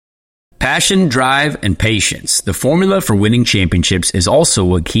Passion, drive, and patience. The formula for winning championships is also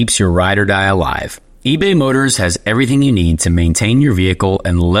what keeps your ride or die alive. eBay Motors has everything you need to maintain your vehicle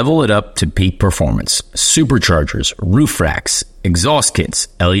and level it up to peak performance. Superchargers, roof racks, exhaust kits,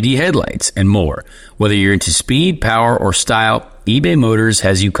 LED headlights, and more. Whether you're into speed, power, or style, eBay Motors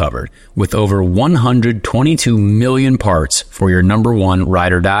has you covered. With over 122 million parts for your number one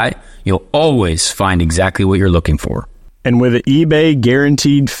ride or die, you'll always find exactly what you're looking for. And with an eBay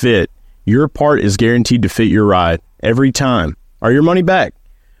Guaranteed Fit, your part is guaranteed to fit your ride every time, or your money back.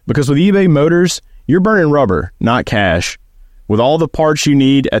 Because with eBay Motors, you're burning rubber, not cash. With all the parts you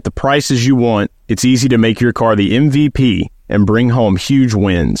need at the prices you want, it's easy to make your car the MVP and bring home huge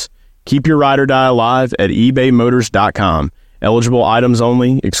wins. Keep your ride or die alive at ebaymotors.com. Eligible items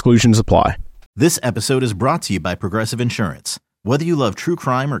only. Exclusions apply. This episode is brought to you by Progressive Insurance. Whether you love true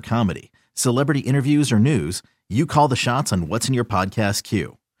crime or comedy, celebrity interviews or news, you call the shots on what's in your podcast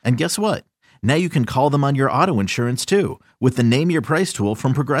queue. And guess what? Now you can call them on your auto insurance too with the Name Your Price tool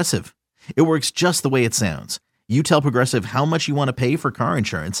from Progressive. It works just the way it sounds. You tell Progressive how much you want to pay for car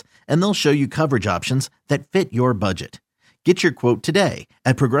insurance, and they'll show you coverage options that fit your budget. Get your quote today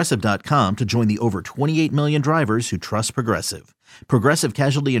at Progressive.com to join the over 28 million drivers who trust Progressive. Progressive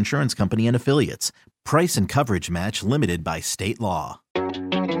Casualty Insurance Company and Affiliates. Price and coverage match limited by state law.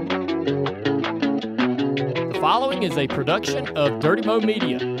 The following is a production of Dirty Mo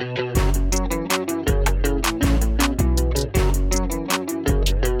Media.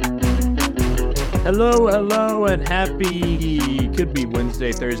 Hello, and happy, could be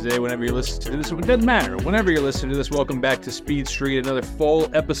Wednesday, Thursday, whenever you're listening to this. It doesn't matter. Whenever you're listening to this, welcome back to Speed Street. Another full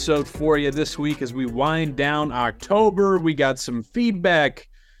episode for you this week as we wind down October. We got some feedback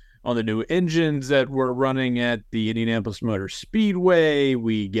on the new engines that we're running at the Indianapolis Motor Speedway.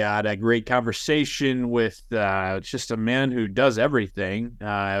 We got a great conversation with just a man who does everything.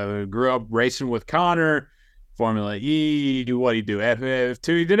 Grew up racing with Connor. Formula E, what do you do?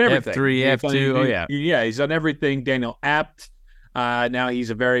 F2, he did everything. F3, F2, oh yeah. Yeah, he's done everything. Daniel Apt, now he's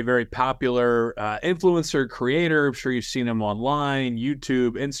a very, very popular influencer, creator. I'm sure you've seen him online,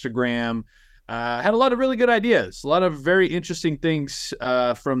 YouTube, Instagram. Had a lot of really good ideas, a lot of very interesting things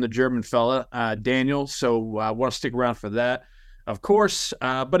from the German fella, Daniel, so I want to stick around for that, of course.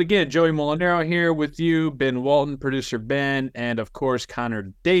 But again, Joey Molinaro here with you, Ben Walton, producer Ben, and of course,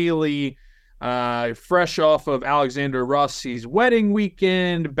 Connor Daly. Fresh off of Alexander Rossi's wedding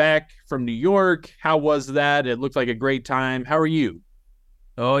weekend, back from New York. How was that? It looked like a great time. How are you?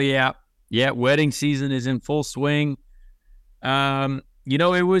 Oh yeah, wedding season is in full swing. It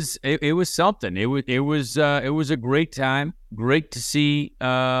was something. It was a great time. Great to see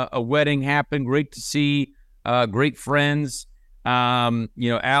a wedding happen. Great to see great friends.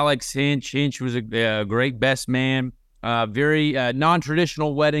 Alex Hinch was a great best man. Very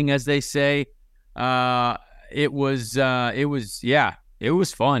non-traditional wedding, as they say. It was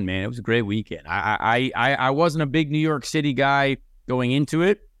fun, man. It was a great weekend. I wasn't a big New York City guy going into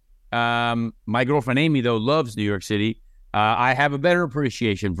it. My girlfriend Amy, though, loves New York City. I have a better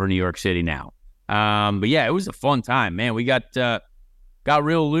appreciation for New York City now. But yeah, it was a fun time, man. We got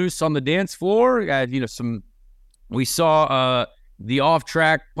real loose on the dance floor. We saw the Off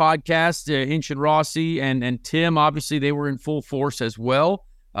Track podcast, Hinch and Rossi and Tim, obviously they were in full force as well.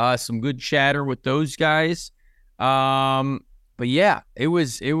 Some good chatter with those guys. But yeah, it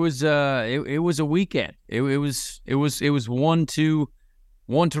was a weekend. It was one to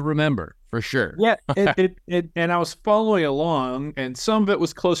remember for sure. Yeah, and I was following along, and some of it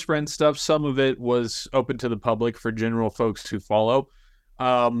was close friend stuff. Some of it was open to the public for general folks who follow.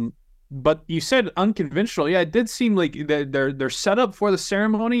 But you said unconventional. Yeah, it did seem like they're set up for the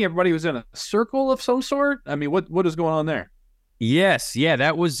ceremony. Everybody was in a circle of some sort. I mean, what is going on there? Yes, yeah,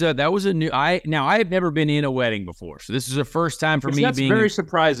 that was a new. I have never been in a wedding before, so this is the first time for me. That's very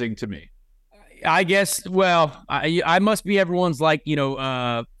surprising to me. I guess. Well, I must be everyone's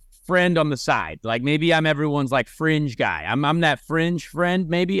friend on the side. Like maybe I'm everyone's fringe guy. I'm that fringe friend.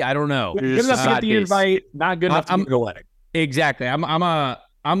 Maybe I don't know. Good enough to get the invite, not good enough to get the wedding. Exactly. I'm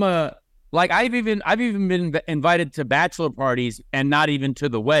a. I've even been invited to bachelor parties and not even to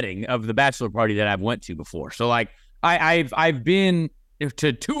the wedding of the bachelor party that I've went to before. So I've been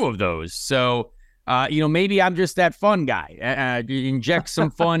to two of those. So maybe I'm just that fun guy. Inject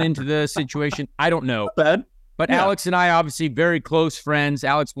some fun into the situation. I don't know. Not bad. But yeah. Alex and I obviously very close friends.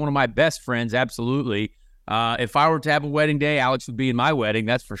 Alex, one of my best friends, absolutely. If I were to have a wedding day, Alex would be in my wedding,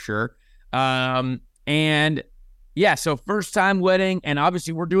 that's for sure. And yeah, so first time wedding, and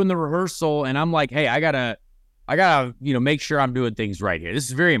obviously we're doing the rehearsal, and I'm like, hey, I gotta, make sure I'm doing things right here. This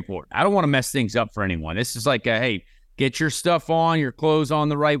is very important. I don't want to mess things up for anyone. This is like, hey, get your stuff on, your clothes on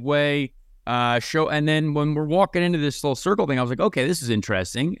the right way. And then when we're walking into this little circle thing, I was like, okay, this is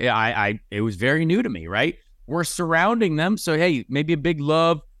interesting. It was very new to me, right? We're surrounding them. So, hey, maybe a big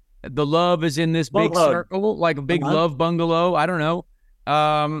love. The love is in this big circle, like a big love bungalow. I don't know.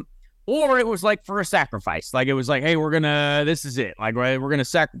 Or it was like for a sacrifice. Like it was like, hey, this is it. Like, right, we're going to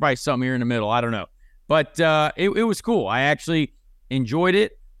sacrifice something here in the middle. I don't know. But it was cool. I actually enjoyed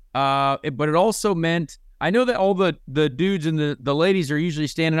it. But it also meant, I know that all the dudes and the ladies are usually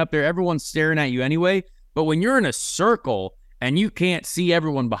standing up there. Everyone's staring at you anyway. But when you're in a circle and you can't see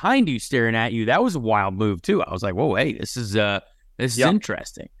everyone behind you staring at you, that was a wild move too. I was like, whoa, hey, this is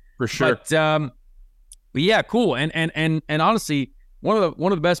interesting. For sure. But yeah, cool. And honestly, one of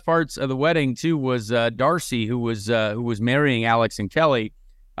the best parts of the wedding too was Darcy, who was marrying Alex and Kelly.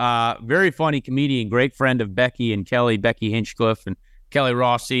 Very funny comedian, great friend of Becky and Kelly, Becky Hinchcliffe and Kelly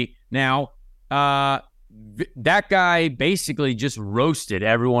Rossi. Now, that guy basically just roasted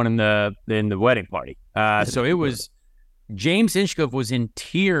everyone in the wedding party. So it was James Hinchcliffe was in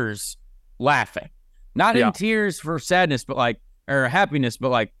tears laughing, not in tears for sadness, or happiness, but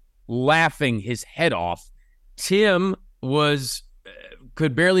like laughing his head off. Tim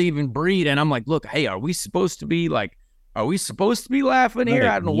could barely even breathe, and I'm like, look, hey, are we supposed to be laughing here?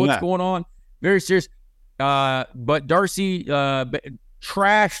 I don't know what's going on. Very serious. But Darcy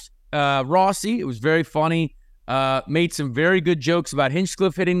trashed Rossi. It was very funny. Made some very good jokes about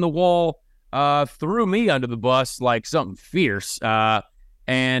Hinchcliffe hitting the wall. Threw me under the bus like something fierce.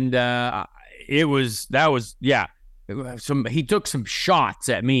 He took some shots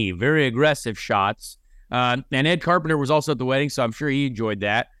at me, very aggressive shots. And Ed Carpenter was also at the wedding, so I'm sure he enjoyed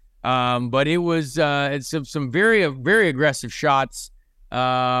that. But it was some very, very aggressive shots.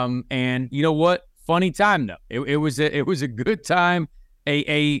 And you know what? Funny time though. It was a good time.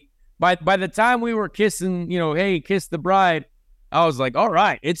 By the time we were kissing, hey, kiss the bride, I was like, all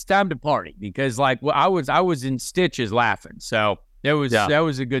right, it's time to party, because I was in stitches laughing. So that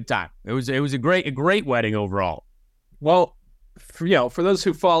was a good time. It was a great wedding overall. Well, for those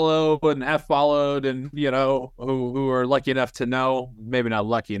who follow and have followed, and who are lucky enough to know, maybe not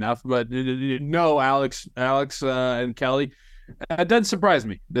lucky enough, but know Alex and Kelly, it doesn't surprise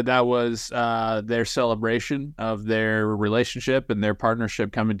me that was their celebration of their relationship and their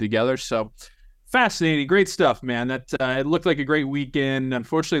partnership coming together. So fascinating, great stuff, man. That it looked like a great weekend.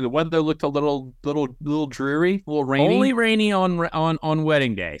 Unfortunately, the weather looked a little dreary, a little rainy. Only rainy on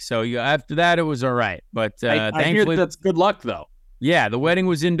wedding day. So after that, it was all right. But I hear that's good luck though. Yeah, the wedding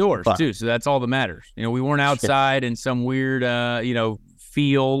was indoors too, so that's all that matters. We weren't outside in some weird,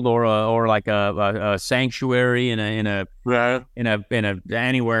 field or like a sanctuary in a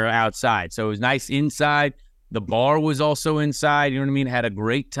anywhere outside. So it was nice inside. The bar was also inside. You know what I mean? Had a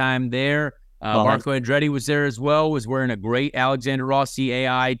great time there. Marco Andretti was there as well. Was wearing a great Alexander Rossi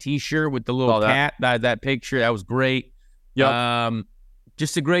AI T-shirt with the little cat. That picture, that was great. Yep.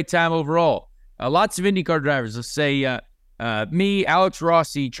 Just a great time overall. Lots of IndyCar drivers. Let's say. Me, Alex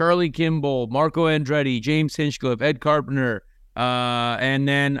Rossi, Charlie Kimball, Marco Andretti, James Hinchcliffe, Ed Carpenter, and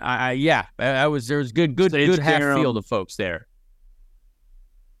then there was good half field of folks there.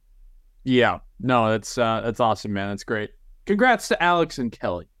 Yeah, no, that's awesome, man. That's great. Congrats to Alex and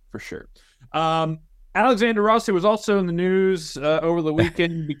Kelly for sure. Alexander Rossi was also in the news over the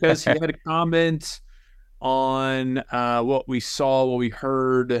weekend because he had a comment on what we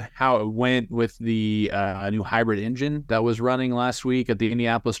heard, how it went with the new hybrid engine that was running last week at the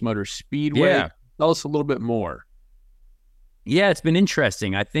Indianapolis Motor Speedway. Yeah. Tell us a little bit more. Yeah, it's been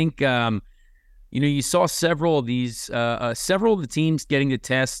interesting. I think, you saw several of the teams getting to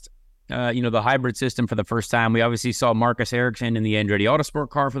test, the hybrid system for the first time. We obviously saw Marcus Ericsson in the Andretti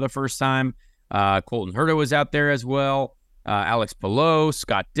Autosport car for the first time. Colton Herta was out there as well. Alex Palou,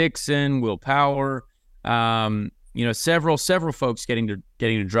 Scott Dixon, Will Power. Several folks getting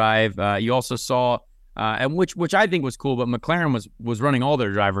to drive. You also saw, and which I think was cool, but McLaren was running all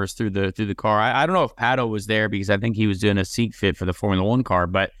their drivers through the car. I don't know if Pato was there because I think he was doing a seat fit for the Formula One car,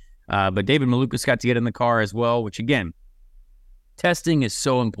 but David Malukas got to get in the car as well, which again, testing is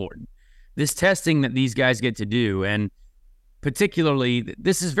so important. This testing that these guys get to do, and particularly,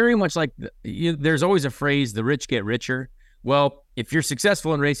 this is very much like, there's always a phrase, the rich get richer. Well, if you're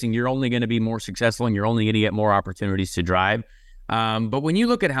successful in racing, you're only going to be more successful and you're only going to get more opportunities to drive. But when you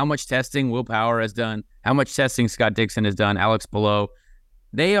look at how much testing Will Power has done, how much testing Scott Dixon has done, Alex Palou,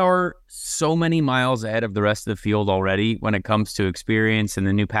 they are so many miles ahead of the rest of the field already when it comes to experience and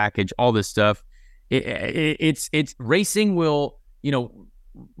the new package, all this stuff. It's racing will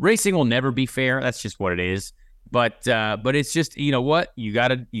never be fair. That's just what it is. But it's just, you know what, you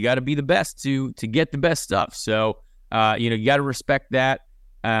gotta be the best to get the best stuff. So You got to respect that.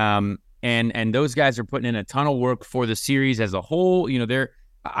 And those guys are putting in a ton of work for the series as a whole.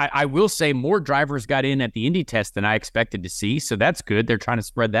 I will say more drivers got in at the Indy test than I expected to see, so that's good. They're trying to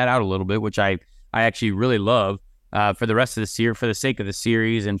spread that out a little bit, which I actually really love for the rest of this year, for the sake of the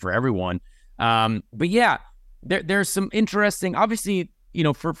series and for everyone. But yeah, there's some interesting, obviously,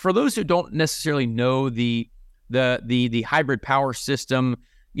 for those who don't necessarily know the hybrid power system,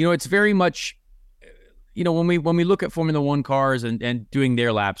 it's very much, when we look at Formula One cars and doing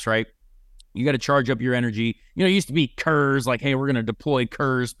their laps, right? You got to charge up your energy. It used to be KERS, like, hey, we're going to deploy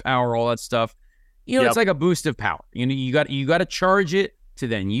KERS power, all that stuff. It's like a boost of power. You got to charge it to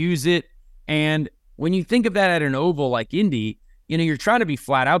then use it. And when you think of that at an oval like Indy, you're trying to be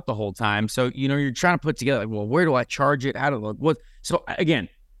flat out the whole time. So, you're trying to put together, like, well, where do I charge it? How do what? So again,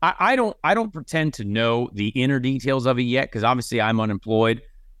 I don't pretend to know the inner details of it yet, because obviously I'm unemployed,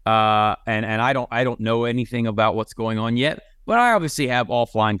 and I don't know anything about what's going on yet. But I obviously have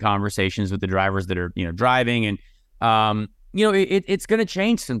offline conversations with the drivers that are driving, and it's going to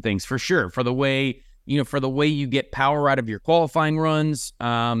change some things for sure for the way you get power out of your qualifying runs.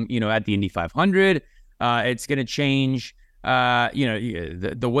 At the Indy 500, it's going to change.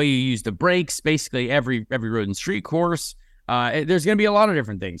 The way you use the brakes, basically every road and street course. There's going to be a lot of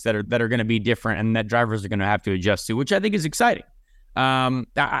different things that are going to be different, and that drivers are going to have to adjust to, which I think is exciting.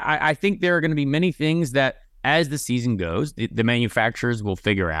 I think there are going to be many things that, as the season goes, the manufacturers will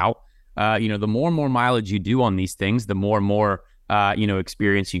figure out. The more and more mileage you do on these things, the more and more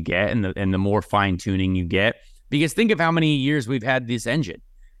experience you get, and the more fine tuning you get. Because think of how many years we've had this engine.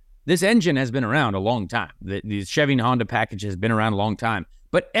 This engine has been around a long time. The Chevy and Honda package has been around a long time.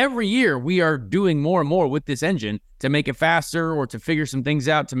 But every year we are doing more and more with this engine to make it faster, or to figure some things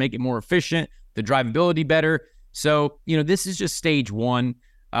out to make it more efficient, the drivability better. So, this is just stage one.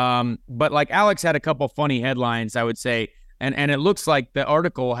 But like Alex had a couple funny headlines, I would say, and it looks like the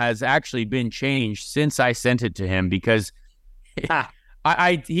article has actually been changed since I sent it to him, because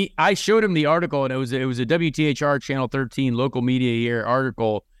I showed him the article, and it was a WTHR Channel 13 local media here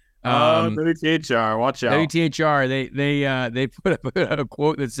article. WTHR, watch out. WTHR, they put up a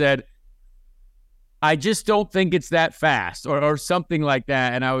quote that said, "I just don't think it's that fast," or something like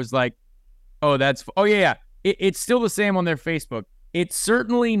that. And I was like, oh yeah. It's still the same on their Facebook. "It's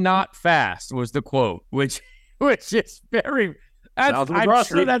certainly not fast," was the quote, which is very. I'm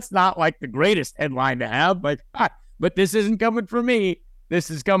sure that's not like the greatest headline to have, but this isn't coming from me. This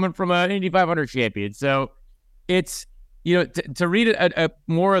is coming from an Indy 500 champion. So it's to read a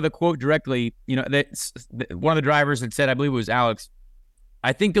more of the quote directly. That's one of the drivers that said, I believe it was Alex,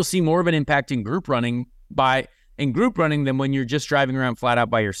 "I think you'll see more of an impact in group running than when you're just driving around flat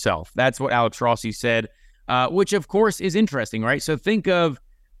out by yourself." That's what Alex Rossi said. Which of course is interesting, right? So think of,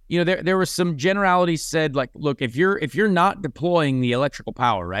 there was some generalities said, like, look, if you're not deploying the electrical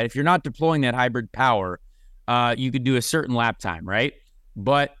power, right? If you're not deploying that hybrid power, you could do a certain lap time, right?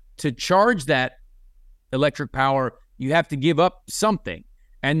 But to charge that electric power, you have to give up something.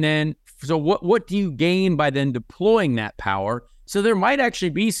 And then, so what do you gain by then deploying that power? So there might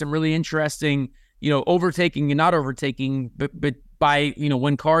actually be some really interesting, overtaking and not overtaking, but by,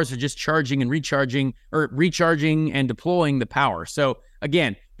 when cars are just charging and recharging, or recharging and deploying the power. So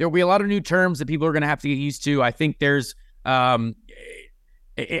again, there'll be a lot of new terms that people are going to have to get used to. I think there's, I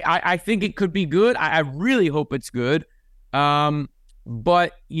think it could be good. I really hope it's good.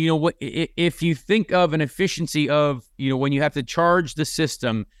 But if you think of an efficiency of, when you have to charge the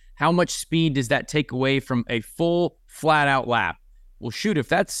system, how much speed does that take away from a full flat out lap? Well, shoot, if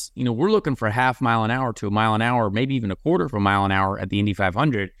that's, we're looking for a half mile an hour to a mile an hour, maybe even a quarter of a mile an hour at the Indy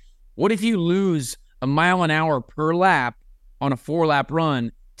 500. What if you lose a mile an hour per lap on a 4-lap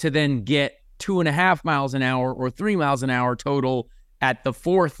run to then get 2.5 miles an hour or 3 miles an hour total at the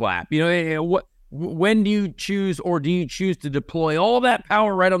 4th lap? When do you choose, or do you choose to deploy all that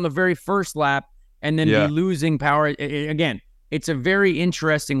power right on the very first lap and then be losing power? Again, it's a very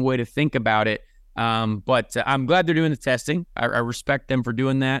interesting way to think about it. But I'm glad they're doing the testing. I respect them for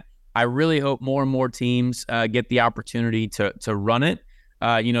doing that. I really hope more and more teams get the opportunity to run it.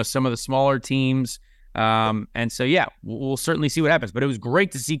 Some of the smaller teams. And so, yeah, we'll certainly see what happens. But it was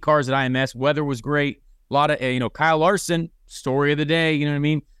great to see cars at IMS. Weather was great. A lot of, Kyle Larson, story of the day, you know what I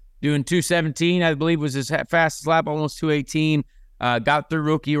mean? Doing 2:17, I believe, was his fastest lap, almost 2:18. Got through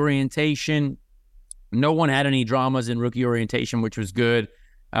rookie orientation. No one had any dramas in rookie orientation, which was good.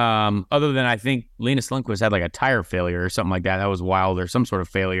 Other than, I think Linus Lundqvist had like a tire failure or something like that. That was wild, or some sort of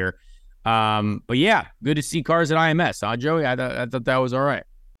failure. But yeah, good to see cars at IMS, huh, Joey? I thought that was all right.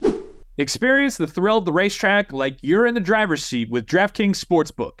 Experience the thrill of the racetrack like you're in the driver's seat with DraftKings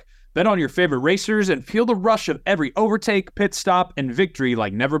Sportsbook. Bet on your favorite racers and feel the rush of every overtake, pit stop, and victory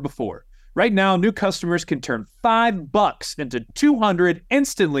like never before. Right now, new customers can turn $5 into $200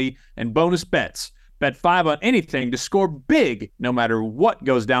 instantly in bonus bets. Bet 5 on anything to score big no matter what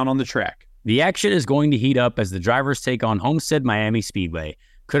goes down on the track. The action is going to heat up as the drivers take on Homestead Miami Speedway.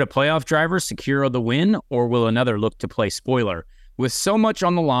 Could a playoff driver secure the win, or will another look to play spoiler? With so much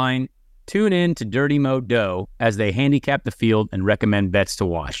on the line, tune in to Dirty Mo Doe as they handicap the field and recommend bets to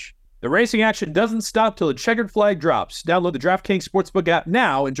watch. The racing action doesn't stop till the checkered flag drops. Download the DraftKings Sportsbook app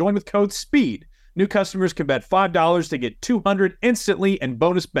now and join with code SPEED. New customers can bet $5 to get $200 instantly in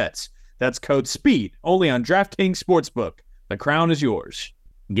bonus bets. That's code SPEED, only on DraftKings Sportsbook. The crown is yours.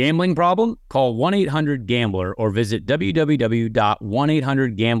 Gambling problem? Call 1-800-GAMBLER or visit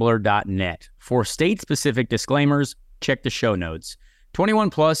www.1800gambler.net. For state-specific disclaimers, check the show notes. 21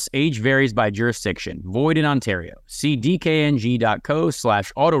 plus, age varies by jurisdiction. Void in Ontario. See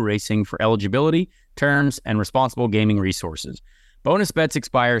dkng.co/auto racing for eligibility, terms, and responsible gaming resources. Bonus bets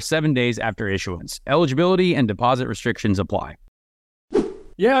expire 7 days after issuance. Eligibility and deposit restrictions apply.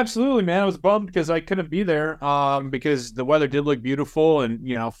 Yeah, absolutely, man. I was bummed because I couldn't be there because the weather did look beautiful,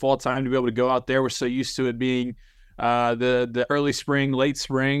 and fall time to be able to go out there. We're so used to it being the early spring, late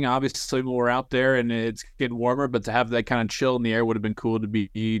spring. Obviously, when we're out there and it's getting warmer, but to have that kind of chill in the air would have been cool to be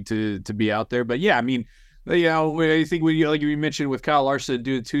out there. But yeah, I mean, I think like you mentioned with Kyle Larson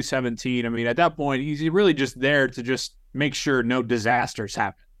doing 217. I mean, at that point, he's really just there to just make sure no disasters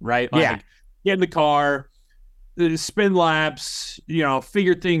happen, right? Like, Yeah. Get in the car, spin laps,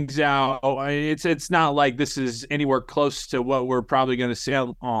 figure things out. It's not like this is anywhere close to what we're probably going to see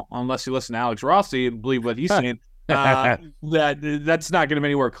unless you listen to Alex Rossi and believe what he's saying. That's not going to be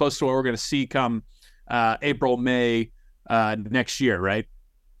anywhere close to what we're going to see come April, May next year, right?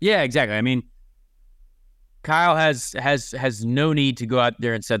 Yeah, exactly. I mean, Kyle has no need to go out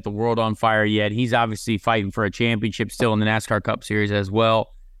there and set the world on fire yet. He's obviously fighting for a championship still in the NASCAR Cup Series as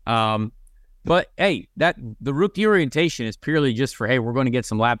well. But hey, the rookie orientation is purely just for, hey, we're going to get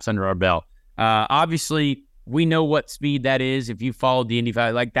some laps under our belt. Obviously, we know what speed that is. If you followed the Indy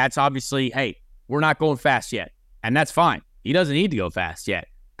 500, like that's obviously, hey, we're not going fast yet, and that's fine. He doesn't need to go fast yet.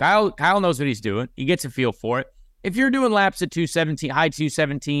 Kyle knows what he's doing. He gets a feel for it. If you're doing laps at 217, high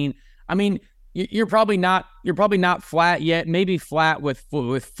 217, I mean, you're probably not flat yet. Maybe flat with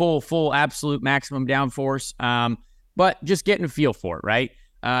full absolute maximum downforce. But just getting a feel for it, right?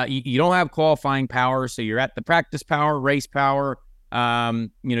 You don't have qualifying power, so you're at the practice power, race power.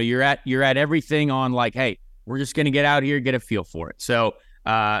 You're at everything on like, hey, we're just going to get out here, get a feel for it. So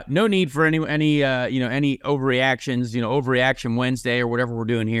no need for any overreactions, overreaction Wednesday or whatever we're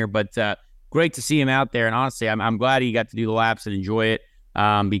doing here. But great to see him out there, and honestly, I'm glad he got to do the laps and enjoy it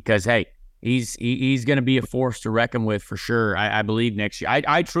because hey, he's going to be a force to reckon with for sure. I believe next year.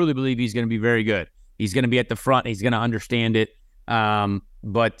 I truly believe he's going to be very good. He's going to be at the front. He's going to understand it.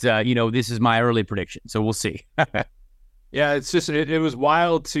 But this is my early prediction, so we'll see. Yeah, it's just it was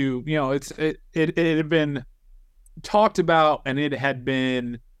wild to it had been talked about and it had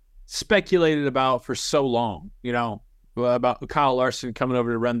been speculated about for so long, about Kyle Larson coming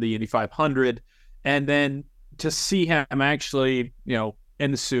over to run the Indy 500, and then to see him actually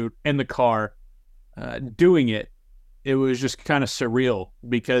in the suit, in the car, doing it, it was just kind of surreal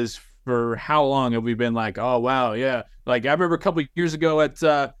because for how long have we been like, oh wow, yeah. Like I remember a couple of years ago at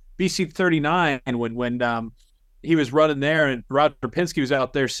BC 39 when he was running there and Roger Penske was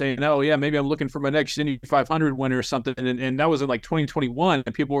out there saying, oh yeah, maybe I'm looking for my next Indy 500 winner or something, and that was in like 2021,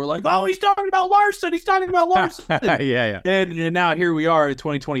 and people were like, oh, he's talking about Larson, yeah. And now here we are in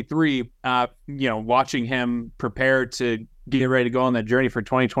 2023, watching him prepare to get ready to go on that journey for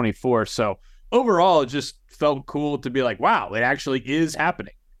 2024. So overall, it just felt cool to be like, wow, it actually is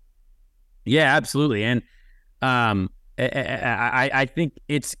happening. Yeah, absolutely. And I think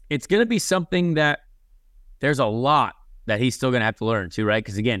it's going to be something that there's a lot that he's still going to have to learn too, right?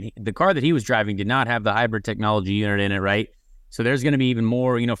 Because again, the car that he was driving did not have the hybrid technology unit in it, right? So there's going to be even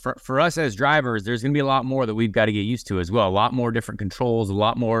more, for us as drivers, there's going to be a lot more that we've got to get used to as well. A lot more different controls, a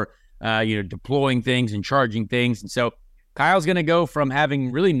lot more, deploying things and charging things. And so Kyle's going to go from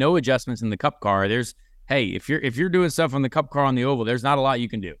having really no adjustments in the Cup car. Hey, if you're doing stuff on the Cup car on the oval, there's not a lot you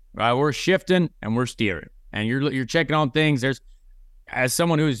can do, right? We're shifting and we're steering, and you're checking on things. As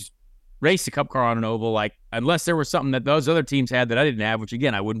someone who's raced a Cup car on an oval, like unless there was something that those other teams had that I didn't have, which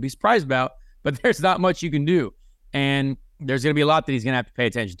again I wouldn't be surprised about, but there's not much you can do, and there's going to be a lot that he's going to have to pay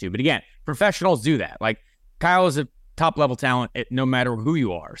attention to. But again, professionals do that. Like Kyle is a top level talent, no matter who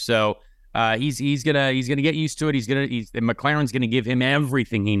you are. So he's gonna get used to it. McLaren's gonna give him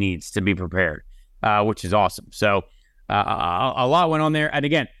everything he needs to be prepared. Which is awesome. So a lot went on there. And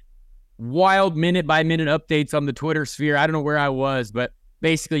again, wild minute-by-minute updates on the Twitter sphere. I don't know where I was, but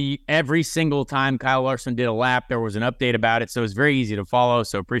basically every single time Kyle Larson did a lap, there was an update about it. So it's very easy to follow.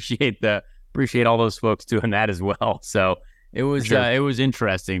 So appreciate all those folks doing that as well. So it was it was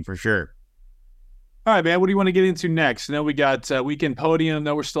interesting for sure. All right, man. What do you want to get into next? Now we got Weekend Podium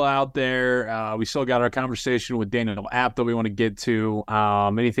that we're still out there. We still got our conversation with Daniel App that we want to get to.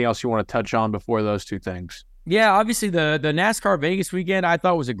 Anything else you want to touch on before those two things? Yeah, obviously the NASCAR Vegas weekend I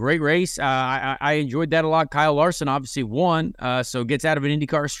thought was a great race. I enjoyed that a lot. Kyle Larson obviously won, so gets out of an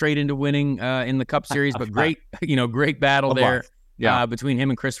IndyCar straight into winning in the Cup Series. But great battle there between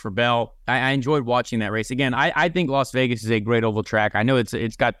him and Christopher Bell. I enjoyed watching that race. Again, I think Las Vegas is a great oval track. I know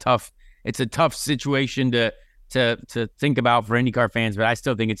it's got tough. It's a tough situation to think about for IndyCar fans, but I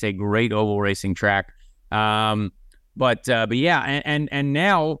still think it's a great oval racing track. But yeah, and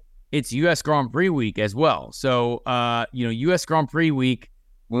now it's U.S. Grand Prix week as well. So U.S. Grand Prix week,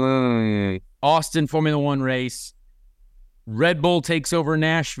 Austin Formula One race, Red Bull takes over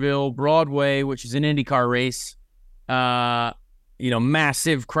Nashville, Broadway, which is an IndyCar race.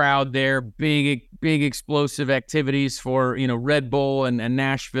 Massive crowd there, big explosive activities for Red Bull and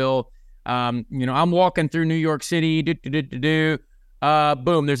Nashville. I'm walking through New York City,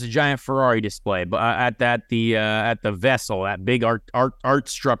 boom, there's a giant Ferrari display, but at the Vessel, that big art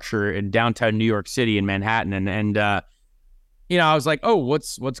structure in downtown New York City in Manhattan, and I was like, oh,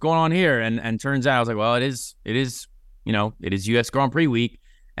 what's going on here? And turns out I was like, well, it is U.S. Grand Prix week,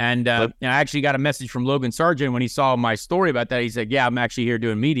 and I actually got a message from Logan Sargent when he saw my story about that. He said, yeah, I'm actually here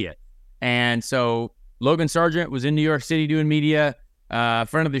doing media, and so Logan Sargent was in New York City doing media.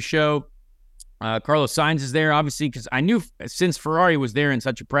 Friend of the show. Carlos Sainz is there, obviously, because I knew since Ferrari was there in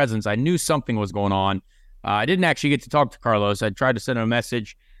such a presence, I knew something was going on. I didn't actually get to talk to Carlos. I tried to send him a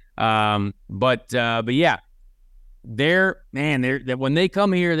message. But yeah, when they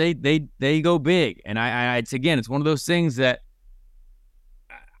come here, they go big. And it's one of those things that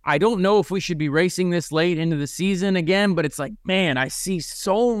I don't know if we should be racing this late into the season again, but it's like, man, I see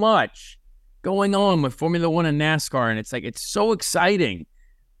so much going on with Formula One and NASCAR, and it's like, it's so exciting.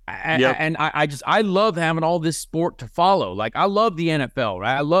 Yep. And I love having all this sport to follow. Like, I love the NFL,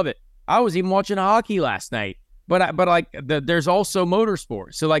 right? I love it. I was even watching hockey last night, but there's also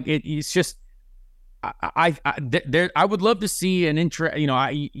motorsport. So like, it's just, I would love to see an interest.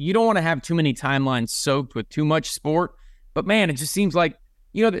 You don't want to have too many timelines soaked with too much sport, but man, it just seems like,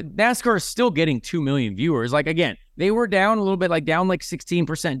 NASCAR is still getting 2 million viewers. Like, again, they were down a little bit, like down like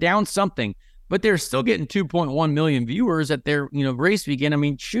 16%, down something, but they're still getting 2.1 million viewers at their, race weekend. I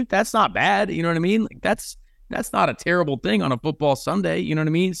mean, shoot, that's not bad. You know what I mean? Like, that's not a terrible thing on a football Sunday. You know what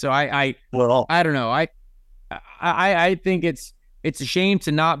I mean? So I don't know. I think it's a shame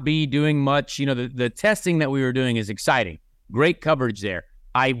to not be doing much. The testing that we were doing is exciting. Great coverage there.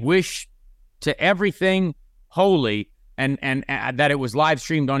 I wish to everything holy and that it was live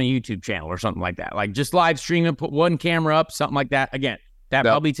streamed on a YouTube channel or something like that. Like, just live stream and put one camera up, something like that. Again, that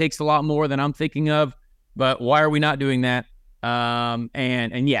probably takes a lot more than I'm thinking of, but why are we not doing that?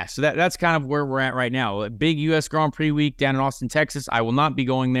 And yeah, so that's kind of where we're at right now. A big U.S. Grand Prix week down in Austin, Texas. I will not be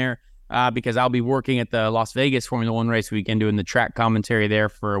going there because I'll be working at the Las Vegas Formula One race weekend doing the track commentary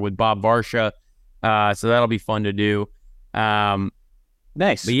there with Bob Varsha. So that'll be fun to do.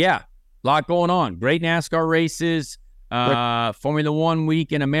 Nice. But yeah, a lot going on. Great NASCAR races. Formula One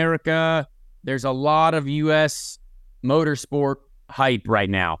week in America. There's a lot of U.S. motorsport hype right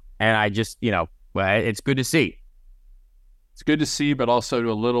now, and I just, it's good to see. It's good to see, but also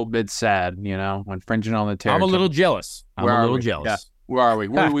a little bit sad, when fringing on the territory. I'm a little jealous. Yeah. Where are we?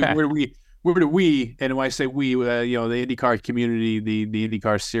 Where do we, and when I say we, the IndyCar community, the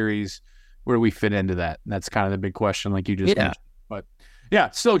IndyCar series, where do we fit into that? And that's kind of the big question, like you just mentioned. But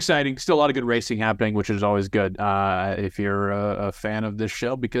yeah, still exciting. Still a lot of good racing happening, which is always good if you're a fan of this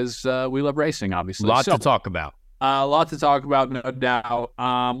show, because we love racing, obviously. A lot to talk about. A lot to talk about, no doubt.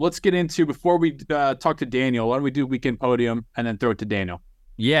 Let's get into, before we talk to Daniel, why don't we do Weekend Podium and then throw it to Daniel?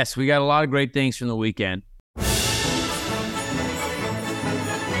 Yes, we got a lot of great things from the weekend.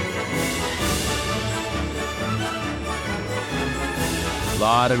 A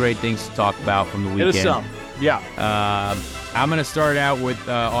lot of great things to talk about from the weekend. Hit us some. Yeah. I'm going to start out with,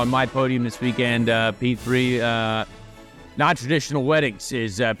 on my podium this weekend, P3, non-traditional weddings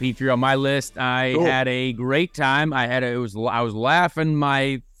is P3 on my list. I had a great time. I was laughing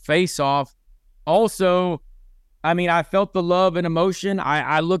my face off. Also, I mean, I felt the love and emotion.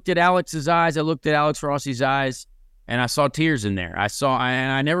 I looked at Alex's eyes. I looked at Alex Rossi's eyes, and I saw tears in there.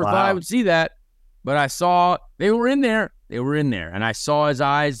 And I never thought I would see that, but I saw they were in there. They were in there, and I saw his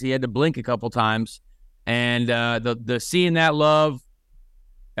eyes. He had to blink a couple times, and the seeing that love,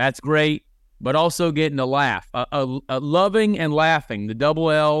 That's great. But also getting a laugh, loving and laughing. The double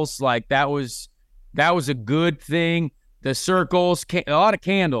L's, like that was a good thing. The circles, a lot of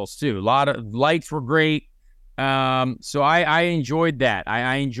candles too. A lot of lights were great. So I enjoyed that.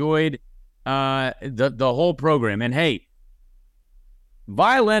 I enjoyed the whole program. And hey,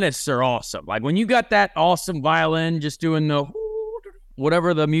 violinists are awesome. Like when you got that awesome violin just doing the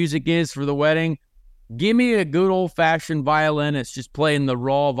whatever the music is for the wedding, give me a good old fashioned violinist just playing the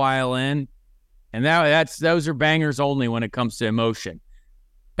raw violin. And those are bangers only when it comes to emotion.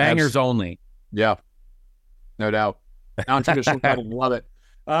 Bangers only. Yeah, no doubt. Non-traditional title, love it.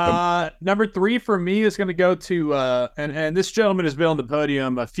 Number 3 for me is going to go to, and this gentleman has been on the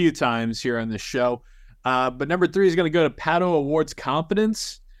podium a few times here on this show. But number 3 is going to go to Pato Award's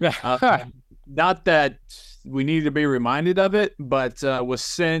Confidence. Not that we need to be reminded of it, but was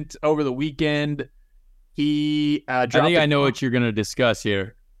sent over the weekend. He I think I know what you're going to discuss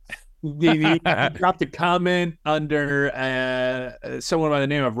here. He dropped a comment under someone by the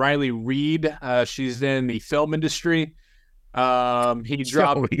name of Riley Reed. She's in the film industry. He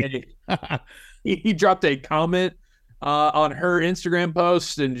dropped a comment on her Instagram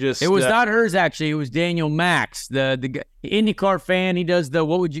post and just it was not hers actually. It was Daniel Max, the IndyCar fan. He does the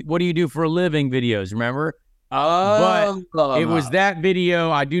what do you do for a living videos. Remember? But it was that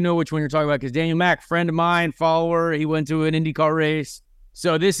video. I do know which one you're talking about because Daniel Mack, friend of mine, follower. He went to an IndyCar race.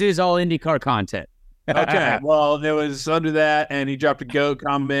 So this is all IndyCar content. Okay, well, it was under that, and he dropped a go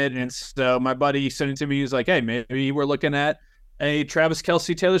comment, and so my buddy sent it to me. He was like, "Hey, maybe we're looking at a Travis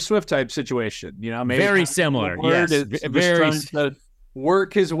Kelce, Taylor Swift type situation. You know, maybe very similar. Yes, very trying to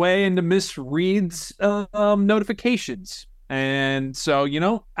work his way into Miss Reed's notifications." And so, you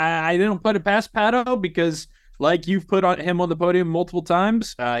know, I didn't put it past Pato because, like you've put him on the podium multiple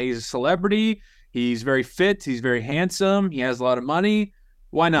times, he's a celebrity. He's very fit. He's very handsome. He has a lot of money.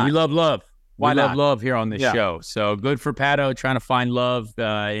 Why not? We love love. Why we not? love love here on this show. So good for Pato trying to find love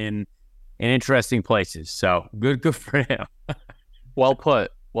in interesting places. So good for him. Well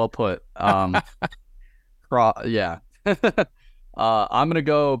put. Yeah. I'm gonna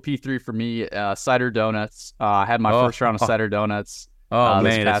go P3 for me. Cider donuts. I had my first round of cider donuts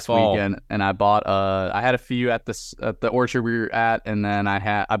this past weekend, and I bought. I had a few at the orchard we were at, and then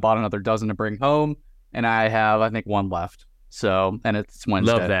I bought another dozen to bring home, and I have I think one left. So, and it's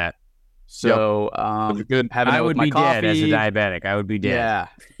Wednesday. Love that. So, good. I would be dead as a diabetic. I would be dead.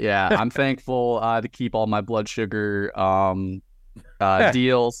 Yeah. I'm thankful to keep all my blood sugar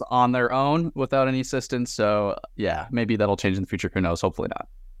deals on their own without any assistance. So, yeah, maybe that'll change in the future. Who knows? Hopefully not.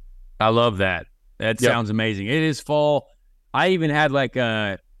 I love that. That sounds amazing. It is fall. I even had like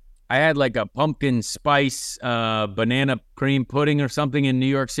a pumpkin spice banana cream pudding or something in New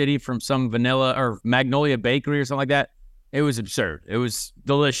York City from some vanilla or Magnolia Bakery or something like that. It was absurd. It was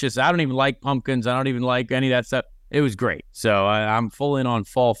delicious. I don't even like pumpkins. I don't even like any of that stuff. It was great. So I'm full in on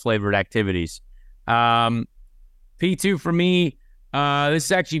fall flavored activities. P2 for me, this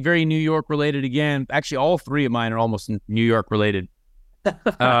is actually very New York related again. Actually, all 3 of mine are almost New York related.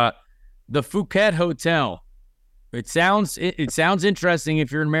 The Phuket Hotel. It sounds interesting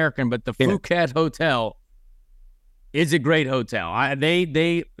if you're an American, but the Phuket Hotel is a great hotel.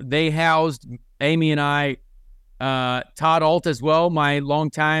 They housed Amy and I, Todd Alt as well, my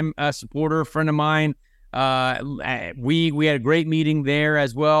longtime supporter, friend of mine. We had a great meeting there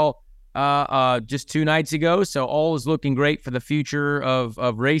as well just 2 nights ago. So all is looking great for the future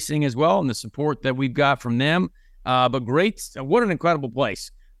of racing as well and the support that we've got from them. But great, what an incredible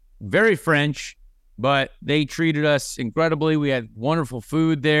place. Very French, but they treated us incredibly. We had wonderful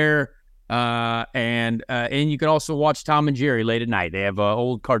food there. And you can also watch Tom and Jerry late at night. They have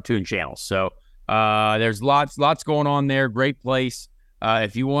old cartoon channels. So there's lots going on there. Great place.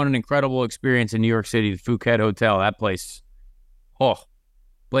 If you want an incredible experience in New York City, the Phuket Hotel, that place, that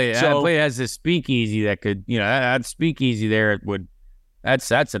place has this speakeasy that could, that speakeasy there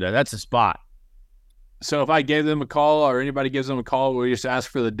that's a spot. So if I gave them a call or anybody gives them a call, we just ask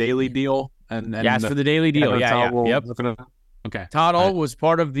for the daily deal and ask for the daily deal. Yep. Okay. Todd Alt was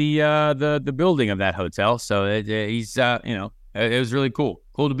part of the building of that hotel, so he's it was really cool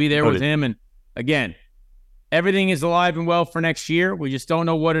to be there with him. And again, everything is alive and well for next year. We just don't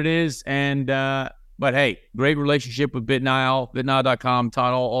know what it is. And but hey, great relationship with BitNile, BitNile.com,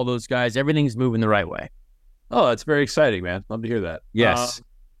 Todd Alt, all those guys. Everything's moving the right way. Oh, that's very exciting, man. Love to hear that. Yes.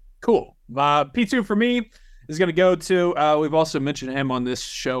 Cool. P2 for me is going to go to, we've also mentioned him on this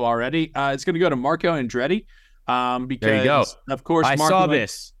show already. It's going to go to Marco Andretti. Because, there you go. Of course, I saw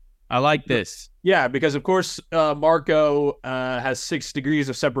this. I like this. Yeah, because, of course, Marco has 6 degrees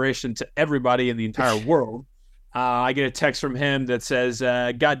of separation to everybody in the entire world. I get a text from him that says,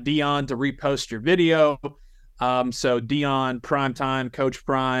 got Dion to repost your video. So Dion Primetime, Coach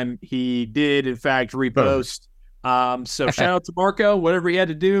Prime, he did in fact repost. So shout out to Marco, whatever he had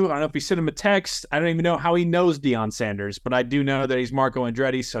to do. I don't know if he sent him a text. I don't even know how he knows Deion Sanders, but I do know that he's Marco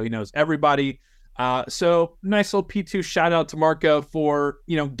Andretti, so he knows everybody. So nice little P2 shout out to Marco for,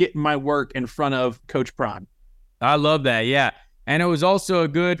 getting my work in front of Coach Prime. I love that. Yeah. And it was also a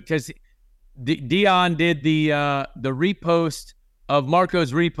good, because Dion did the repost of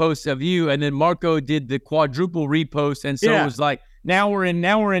Marco's repost of you, and then Marco did the quadruple repost. And so It was like, now we're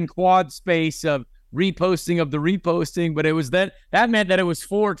in quad space of reposting of the reposting, but it was that meant that it was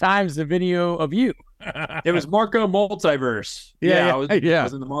 4 times the video of you. It was Marco Multiverse. I was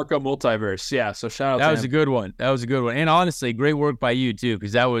in the Marco Multiverse. Yeah, so shout out to him. That was a good one. And honestly, great work by you too,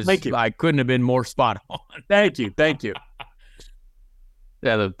 because that was, Thank you. I couldn't have been more spot on. Thank you.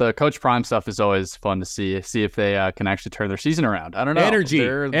 Yeah, the Coach Prime stuff is always fun to see if they can actually turn their season around. I don't know. Energy.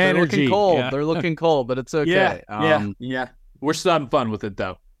 They're looking cold. Yeah. They're looking cold, but it's okay. Yeah. We're still having fun with it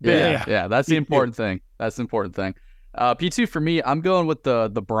though. Yeah. That's the important thing. P2 for me, I'm going with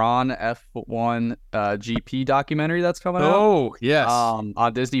the Braun F1 GP documentary that's coming out. Oh, yes.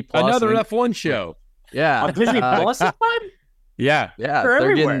 On Disney Plus. Another F1 show. Yeah. On Disney Plus this time? Yeah. Yeah. They're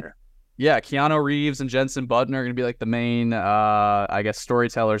everywhere. Keanu Reeves and Jensen Button are going to be like the main,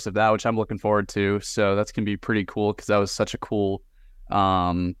 storytellers of that, which I'm looking forward to. So that's going to be pretty cool because that was such a cool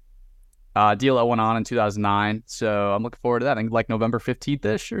deal that went on in 2009. So I'm looking forward to that. I think like November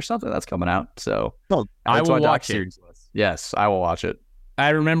 15th-ish or something that's coming out. So I will watch it. Yes, I will watch it. I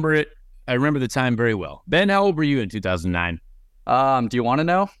remember it. I remember the time very well. Ben, how old were you in 2009? Do you want to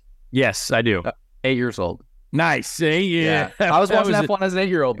know? Yes, I do. 8 years old. Nice. Yeah. I was watching F1 as an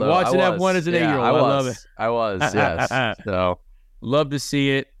 8-year-old, though. Watching F1 as an 8-year-old. I love it. I was, yes. So love to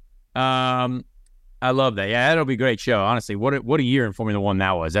see it. I love that. Yeah, that'll be a great show. Honestly, what a year in Formula One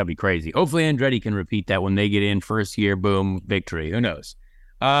that was. That'd be crazy. Hopefully Andretti can repeat that when they get in first year, boom, victory. Who knows?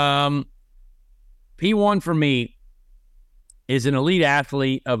 P1 for me is an elite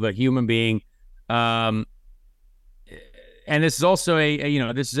athlete of a human being. And this is also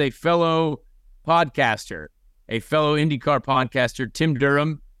this is a fellow podcaster, a fellow IndyCar podcaster, Tim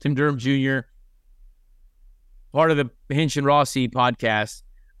Durham Jr., part of the Hinch and Rossi podcast.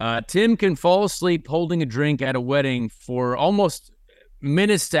 Tim can fall asleep holding a drink at a wedding for almost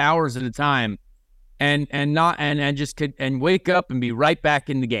minutes to hours at a time, and wake up and be right back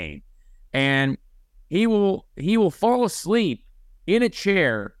in the game. And he will fall asleep in a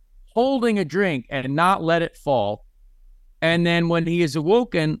chair holding a drink and not let it fall. And then when he is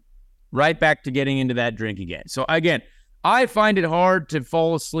awoken, right back to getting into that drink again. So again, I find it hard to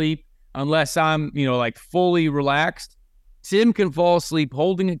fall asleep unless I'm, fully relaxed. Tim can fall asleep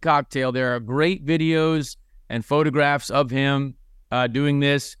holding a cocktail. There are great videos and photographs of him doing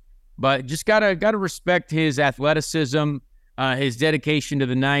this, but just gotta respect his athleticism, his dedication to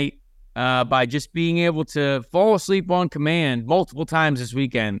the night, by just being able to fall asleep on command multiple times this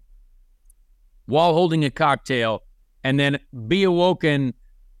weekend while holding a cocktail, and then be awoken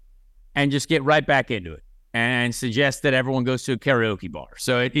and just get right back into it and suggest that everyone goes to a karaoke bar.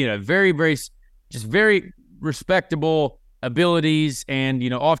 So very, very, just very respectable abilities, and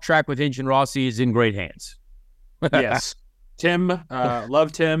off track with Hinch and Rossi is in great hands. Yes. Tim,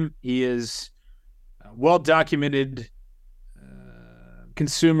 love Tim. He is a well-documented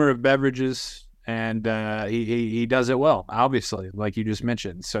consumer of beverages, and he does it well, obviously, like you just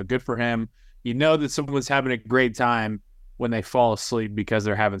mentioned. So good for him. You know that someone's having a great time when they fall asleep because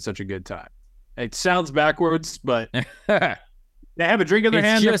they're having such a good time. It sounds backwards, but they have a drink in their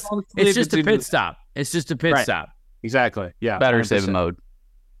hand. It's just a pit stop. It's just a pit stop. Exactly. Yeah. Battery saving mode.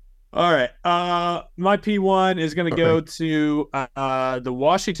 All right. My P1 is going to go to the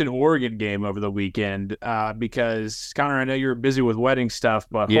Washington-Oregon game over the weekend because, Connor, I know you're busy with wedding stuff,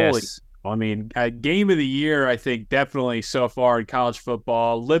 but game of the year, I think, definitely so far in college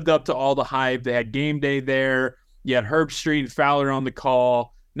football. Lived up to all the hype. They had game day there. You had Herb Street and Fowler on the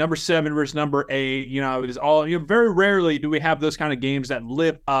call. Number 7 versus number 8. It is all. Very rarely do we have those kind of games that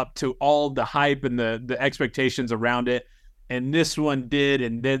live up to all the hype and the expectations around it. And this one did,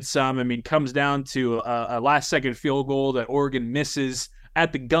 and then some. I mean, comes down to a last-second field goal that Oregon misses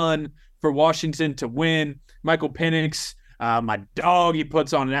at the gun for Washington to win. Michael Penix, my dog, he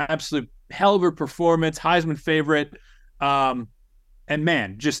puts on an absolute hell of a performance, Heisman favorite. And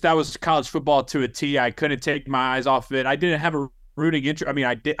man, just that was college football to a T. I couldn't take my eyes off of it. I didn't have a rooting interest. I mean,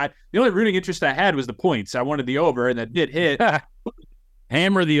 the only rooting interest I had was the points. I wanted the over, and that did hit.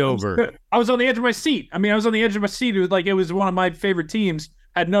 Hammer the over. I was on the edge of my seat. It was one of my favorite teams,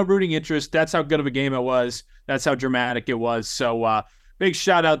 had no rooting interest. That's how good of a game it was. That's how dramatic it was. So big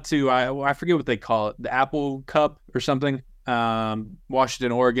shout out to, I forget what they call it, the Apple Cup or something,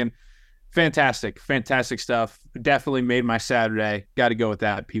 Washington, Oregon. Fantastic stuff. Definitely made my Saturday. Got to go with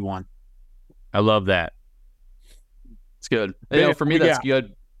that, P1. I love that. It's good. For me, that's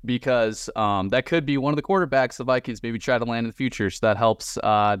good because that could be one of the quarterbacks the Vikings maybe try to land in the future. So that helps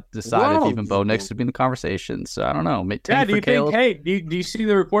decide if even Bo Nix would be in the conversation. So I don't know. Do you see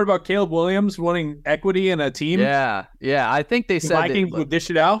the report about Caleb Williams wanting equity in a team? Yeah. I think they said Vikings would dish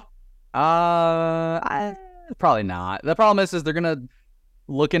it out. Probably not. The problem is they're gonna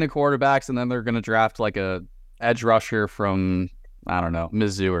look into quarterbacks and then they're gonna draft like a edge rusher from, I don't know,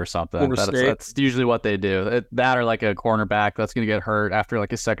 Mizzou or something. That's usually what they do. That or like a cornerback that's going to get hurt after like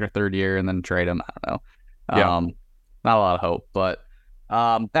his second or third year and then trade him. I don't know. Not a lot of hope. But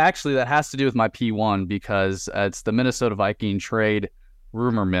actually, that has to do with my P1 because it's the Minnesota Viking trade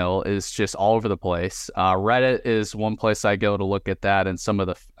rumor mill is just all over the place. Reddit is one place I go to look at that and some of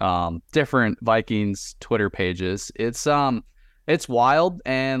the different Vikings Twitter pages. It's wild.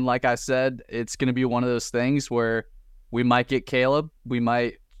 And like I said, it's going to be one of those things where we might get Caleb. We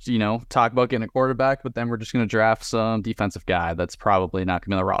might, talk about getting a quarterback, but then we're just going to draft some defensive guy that's probably not going to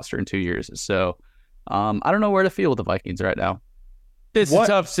be on the roster in 2 years. So I don't know where to feel with the Vikings right now. It's a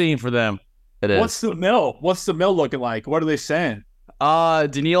tough scene for them. It is. What's the mill looking like? What are they saying?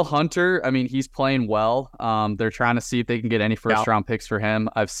 Daniil Hunter, he's playing well. They're trying to see if they can get any first-round picks for him.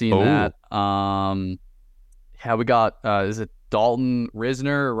 I've seen that. We got, is it Dalton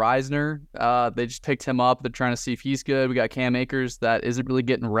Reisner. They just picked him up. They're trying to see if he's good. We got Cam Akers that isn't really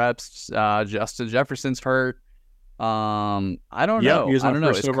getting reps. Justin Jefferson's hurt. I don't know. I don't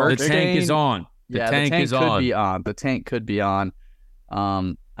know. The tank is on. The tank could be on.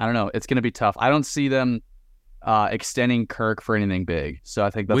 I don't know. It's going to be tough. I don't see them extending Kirk for anything big. So I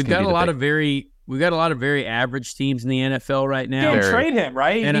think that's we've got a lot of very average teams in the NFL right now. Don't trade him,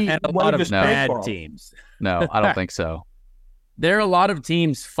 right? And a lot of bad teams. No, I don't think so. There are a lot of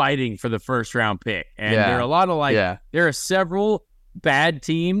teams fighting for the first round pick. And there are a lot of there are several bad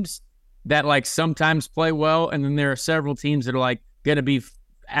teams that sometimes play well. And then there are several teams that are going to be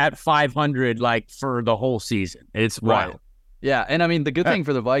at 500 for the whole season. It's wild. Yeah. And the good thing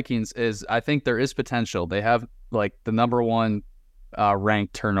for the Vikings is I think there is potential. They have the number one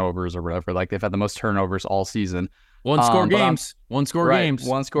ranked turnovers or whatever. They've had the most turnovers all season. One score games.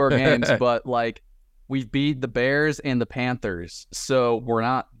 But we've beat the Bears and the Panthers, so we're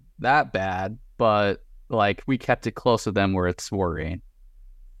not that bad, but we kept it close to them where it's worrying.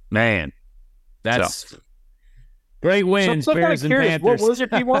 Man, that's great wins, Bears and Panthers. What was your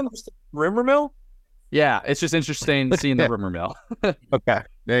P1? Rumor mill? Yeah, it's just interesting seeing the rumor mill. Okay,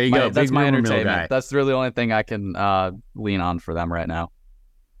 there you go. That's my entertainment. That's really the only thing I can lean on for them right now.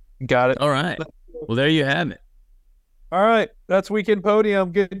 Got it. All right. Well, there you have it. All right, that's Weekend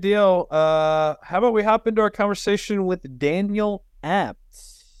Podium. Good deal. How about we hop into our conversation with Daniel Abt?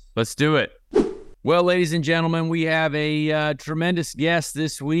 Let's do it. Well, ladies and gentlemen, we have a tremendous guest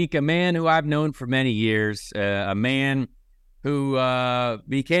this week, a man who I've known for many years, a man who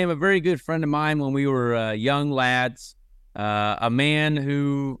became a very good friend of mine when we were young lads, a man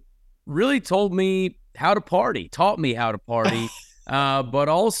who really taught me how to party, but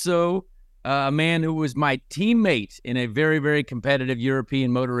also a man who was my teammate in a very, very competitive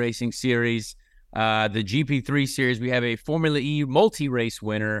European motor racing series, the GP3 series. We have a Formula E multi-race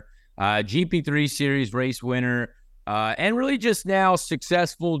winner, GP3 series race winner, and really just now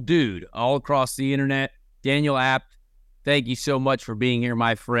successful dude all across the internet. Daniel Abt, thank you so much for being here,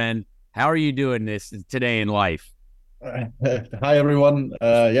 my friend. How are you doing this today in life? Hi, everyone.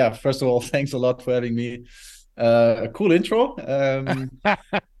 First of all, thanks a lot for having me. A cool intro.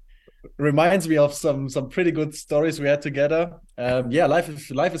 Reminds me of some pretty good stories we had together. Life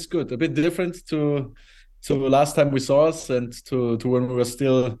is good. A bit different to last time we saw us and to when we were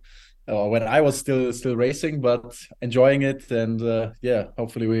still, when I was still racing, but enjoying it. And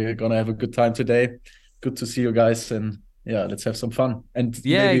hopefully we're gonna have a good time today. Good to see you guys, and let's have some fun and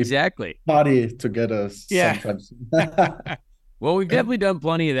exactly party together sometimes. Well, we've definitely done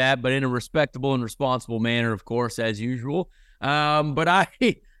plenty of that, but in a respectable and responsible manner, of course, as usual. But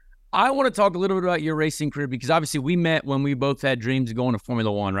I want to talk a little bit about your racing career because obviously we met when we both had dreams of going to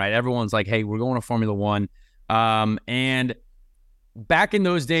Formula One, right? Everyone's like, hey, we're going to Formula One. And back in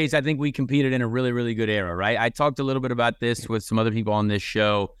those days, I think we competed in a really, really good era, right? I talked a little bit about this with some other people on this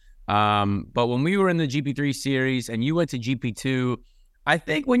show. But when we were in the GP3 series and you went to GP2, I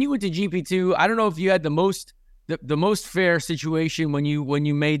think when you went to GP2, I don't know if you had the most fair situation when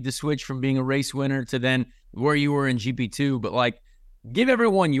you made the switch from being a race winner to then where you were in GP2, but give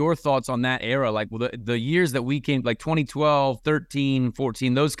everyone your thoughts on that era, like the years that we came, like 2012, 13,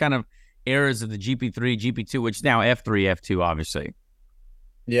 14, those kind of eras of the GP3, GP2, which is now F3, F2, obviously.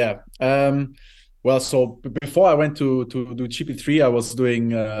 Yeah. Well, so before I went to do GP3, I was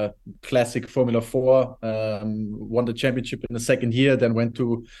doing classic Formula 4, won the championship in the second year, then went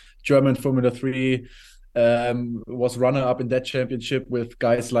to German Formula 3, was runner-up in that championship with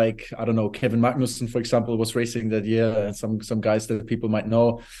guys like, I don't know, Kevin Magnussen, for example, was racing that year, and some guys that people might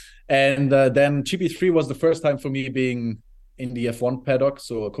know. And then GP3 was the first time for me being in the F1 paddock,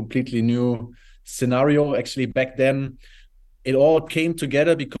 so a completely new scenario. Actually, back then, it all came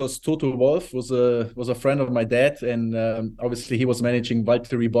together because Toto Wolff was a friend of my dad, and obviously he was managing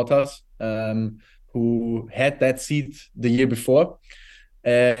Valtteri Bottas, who had that seat the year before.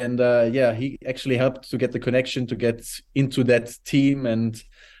 And he actually helped to get the connection to get into that team and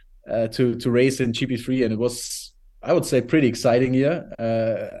to race in GP3. And it was, I would say, pretty exciting year.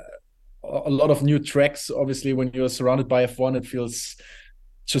 A lot of new tracks. Obviously, when you're surrounded by F1, it feels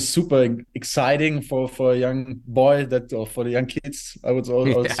just super exciting for a young boy or for the young kids. I was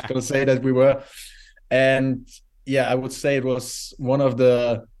going to say that we were. And yeah, I would say it was one of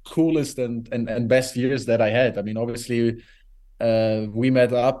the coolest and best years that I had. I mean, obviously, we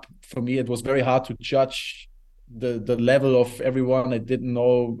met up. For me, it was very hard to judge the level of everyone. I didn't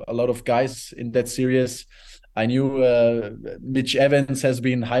know a lot of guys in that series. I knew Mitch Evans has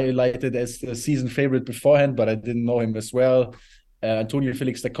been highlighted as the season favorite beforehand, but I didn't know him as well. Antonio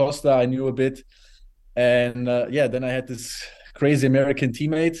Felix da Costa, I knew a bit. And then I had this crazy American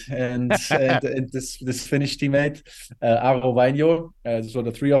teammate and this Finnish teammate, Aro Vainio. So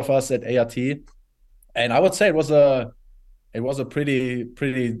the three of us at ART. And I would say it was a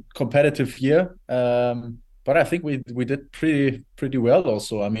pretty competitive year. But I think we did pretty well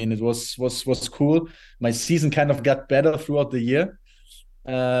also. I mean, it was cool. My season kind of got better throughout the year.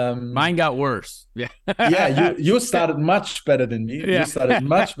 Mine got worse. Yeah. Yeah, you started much better than me. Yeah. You started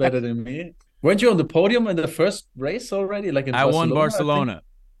much better than me. Weren't you on the podium in the first race already? Like in Barcelona? I won Barcelona.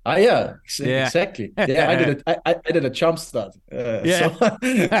 Yeah, exactly. Yeah, I did a jump start. So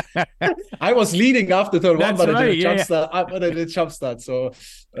I was leading after turn one, but I did a jump start. But I did a jump start, so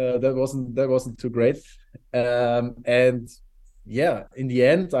that wasn't too great. And yeah, in the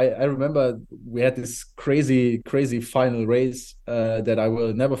end, I remember we had this crazy final race that I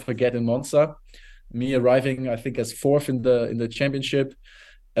will never forget in Monza. Me arriving, I think, as fourth in the championship.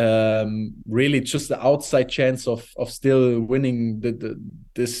 Really just the outside chance of still winning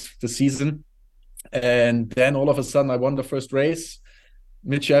the season. And then all of a sudden I won the first race.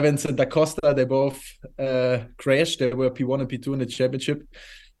 Mitch Evans and Da Costa, they both crashed. They were P1 and P2 in the championship.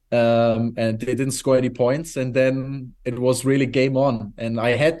 And they didn't score any points. And then it was really game on. And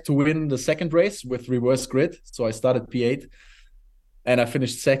I had to win the second race with reverse grid. So I started P8. And I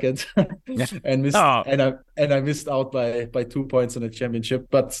finished second and missed I missed out by 2 points in the championship.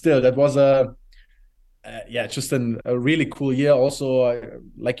 But still, that was just a really cool year. Also,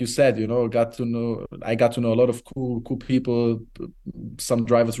 like you said, I got to know a lot of cool people. Some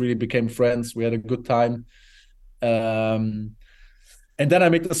drivers really became friends. We had a good time. And then I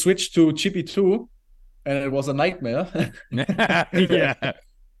made the switch to GP2, and it was a nightmare. Yeah.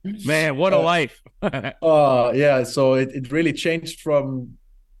 Man, what a life. So it really changed from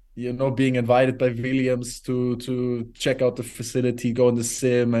being invited by Williams to check out the facility, go in the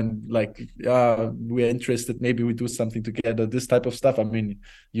sim, and we're interested, maybe we do something together, this type of stuff. I mean,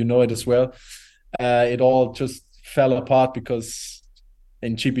 it as well. It all just fell apart because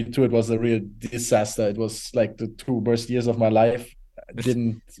in GP2 it was a real disaster. It was like the 2 worst years of my life. I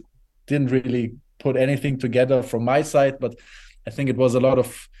didn't really put anything together from my side, but I think it was a lot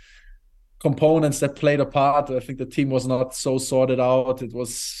of components that played a part. I think the team was not so sorted out.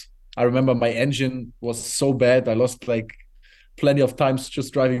 I remember my engine was so bad. I lost plenty of times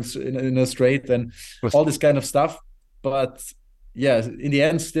just driving in a straight and all this kind of stuff. But yeah, in the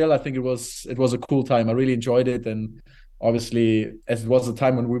end, still, I think it was a cool time. I really enjoyed it. And obviously, as it was a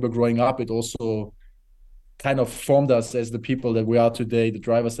time when we were growing up, it also kind of formed us as the people that we are today, the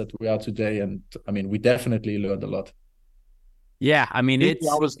drivers that we are today. And I mean, we definitely learned a lot. Yeah, I mean,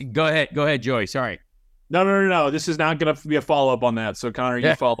 go ahead, Joey. Sorry. No. This is not going to be a follow-up on that. So, Connor,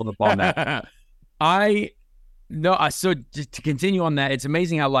 you followed up on that. So just to continue on that, it's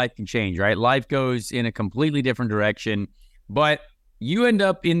amazing how life can change, right? Life goes in a completely different direction, but you end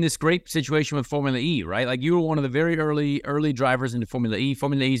up in this great situation with Formula E, right? Like you were one of the very early drivers into Formula E.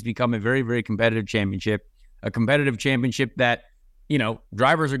 Formula E has become a very, very competitive championship that,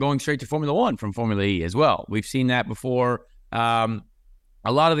 drivers are going straight to Formula One from Formula E as well. We've seen that before.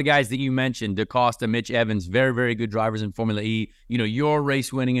 a lot of the guys that you mentioned, DaCosta, Mitch Evans, very, very good drivers in Formula E. You know, your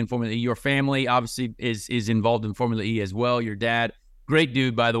race winning in Formula E. Your family obviously is involved in Formula E as well. Your dad, great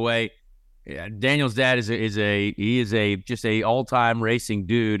dude, by the way. Yeah, Daniel's dad is just a all time racing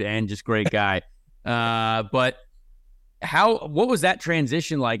dude and just great guy. But what was that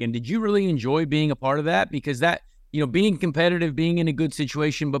transition like? And did you really enjoy being a part of that? Because that, you know, being competitive, being in a good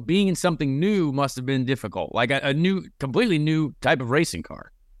situation, but being in something new must have been difficult, like a completely new type of racing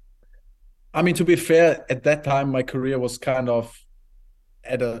car. I mean, to be fair, at that time, my career was kind of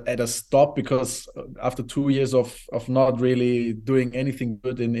at a stop, because after 2 years of not really doing anything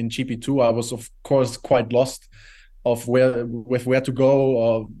good in GP2, I was of course quite lost of where to go,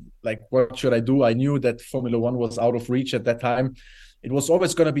 or like what should I do. I knew that Formula One was out of reach at that time. It was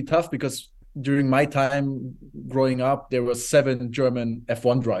always going to be tough, because during my time growing up, there were 7 German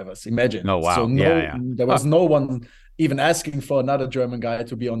F1 drivers. Imagine. Oh wow. So there was no one even asking for another German guy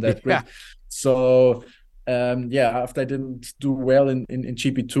to be on that grid. So after I didn't do well in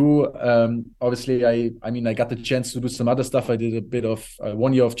GP2, obviously I got the chance to do some other stuff. I did a bit of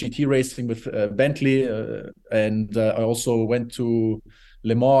 1 year of GT racing with Bentley, and I also went to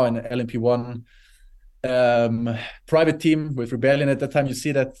Le Mans and LMP1 private team with Rebellion at that time. You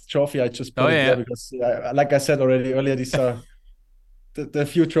see that trophy? I just put it there because, like I said already earlier, these are the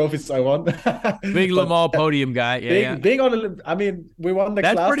few trophies I won. Big Le Mans podium guy. Being on, I mean, we won the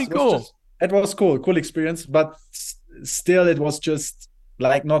class. That's pretty cool. It was cool experience, but still it was just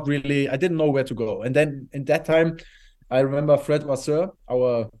like not really, I didn't know where to go. And then in that time, I remember Fred Vasseur,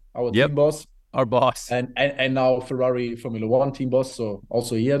 our team boss. Our boss. And now Ferrari Formula One team boss. So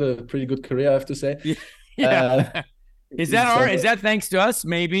also he had a pretty good career, I have to say. Yeah. Is that thanks to us?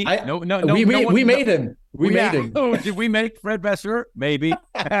 Maybe. We made him. We made him. Oh, did we make Fred Vasseur? Maybe.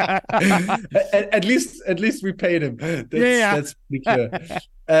 at least we paid him. That's pretty clear.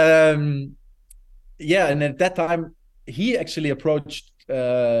 And at that time he actually approached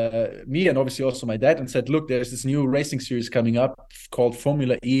me and obviously also my dad and said, look, there's this new racing series coming up called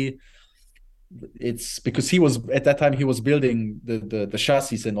Formula E. It's because he was at that time he was building the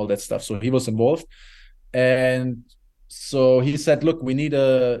chassis and all that stuff, so he was involved. And so he said, look,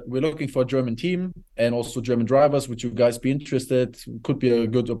 we're looking for a German team and also German drivers. Would you guys be interested? Could be a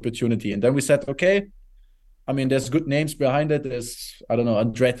good opportunity. And then we said, okay. I mean, there's good names behind it. There's, I don't know,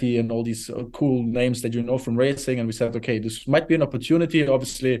 Andretti and all these cool names that you know from racing. And we said, okay, this might be an opportunity.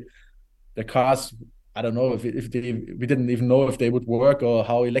 Obviously, the cars, I don't know we didn't even know if they would work or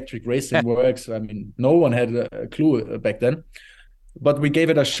how electric racing works. I mean, no one had a clue back then, but we gave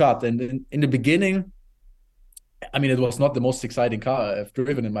it a shot. And in the beginning, I mean, it was not the most exciting car I've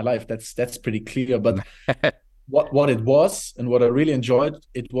driven in my life. That's pretty clear. But what it was and what I really enjoyed,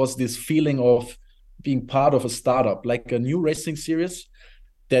 it was this feeling of being part of a startup, like a new racing series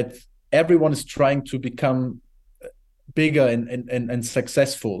that everyone is trying to become bigger and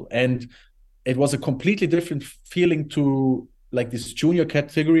successful. And it was a completely different feeling to like these junior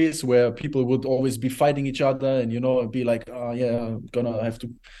categories where people would always be fighting each other and, you know, be like, oh yeah, I'm gonna have to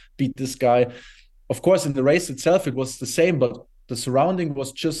beat this guy. Of course, in the race itself, it was the same, but the surrounding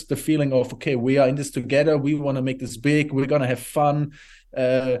was just the feeling of, okay, we are in this together. We want to make this big. We're going to have fun.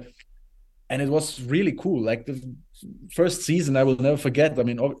 And it was really cool. Like the first season, I will never forget. I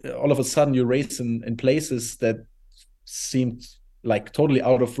mean, all of a sudden you race in places that seemed like totally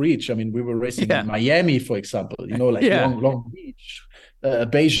out of reach. I mean, we were racing in Miami, for example, you know, like Long Beach,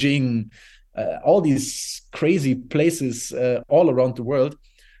 Beijing, all these crazy places all around the world.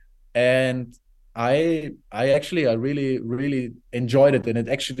 And I really, really enjoyed it. And it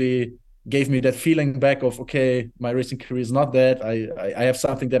actually gave me that feeling back of, okay, my racing career is not that. I have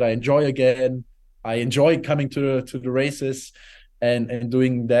something that I enjoy again. I enjoy coming to the races and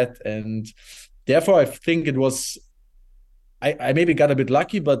doing that. And therefore, I think it was, I maybe got a bit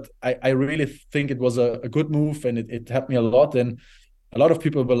lucky, but I really think it was a good move, and it helped me a lot. And a lot of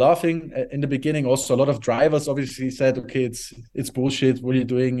people were laughing in the beginning. Also, a lot of drivers obviously said, okay, it's bullshit. What are you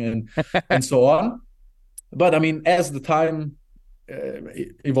doing? And so on. But I mean, as the time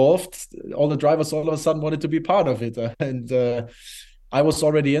evolved, all the drivers all of a sudden wanted to be part of it. And I was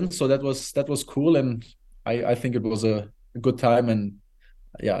already in. So that was cool. And I think it was a good time. And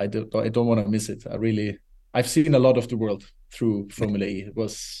yeah, I don't want to miss it. I've seen a lot of the world through Formula E. It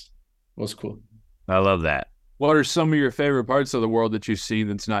was cool. I love that. What are some of your favorite parts of the world that you see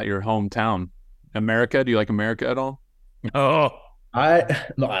that's not your hometown? America? Do you like America at all? Oh, I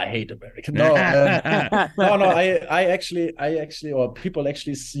hate America. No, I actually, or people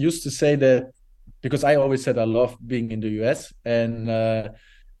actually used to say that, because I always said I love being in the US, and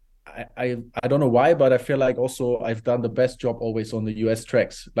I don't know why, but I feel like also I've done the best job always on the US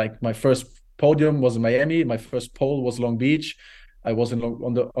tracks. Like my first podium was in Miami, my first pole was Long Beach. I was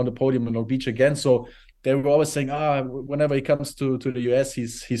on the podium in Long Beach again. So they were always saying, whenever he comes to the US,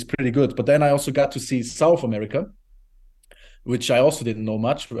 he's pretty good. But then I also got to see South America, which I also didn't know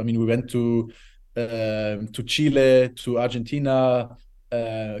much. I mean, we went to Chile, to Argentina,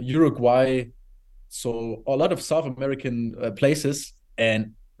 Uruguay, so a lot of South American places.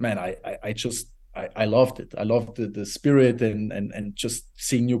 And man, I loved it. I loved the spirit and just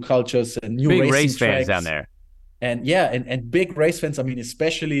seeing new cultures and new big racing race tracks. fans down there. And yeah, and big race fans. I mean,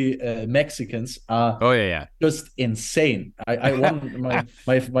 especially Mexicans are just insane. I won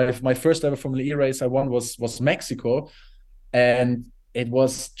my first ever Formula E race I won was Mexico, and it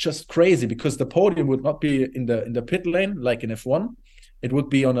was just crazy because the podium would not be in the pit lane like in F1. It would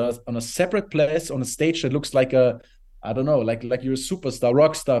be on a separate place on a stage that looks like I don't know, like you're a superstar,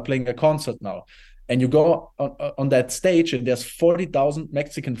 rock star playing a concert now. And you go on that stage and there's 40,000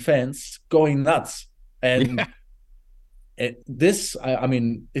 Mexican fans going nuts. And I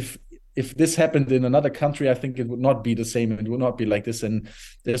mean, if this happened in another country, I think it would not be the same. It would not be like this. And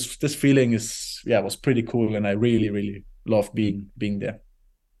this feeling was pretty cool. And I really, really loved being there.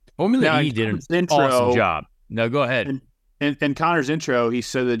 Formula E did an awesome job. No, go ahead. In Connor's intro, he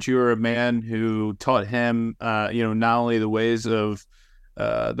said that you were a man who taught him, not only the ways of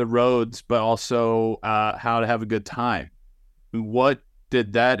the roads, but also how to have a good time. What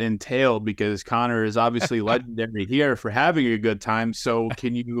did that entail? Because Connor is obviously legendary here for having a good time. So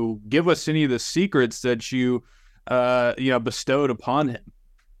can you give us any of the secrets that you, bestowed upon him?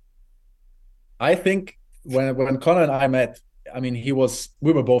 I think when Connor and I met, I mean,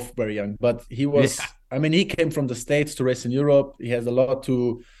 we were both very young, but he was, I mean, he came from the States to race in Europe. He has a lot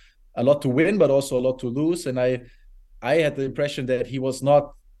to win, but also a lot to lose. And I had the impression that he was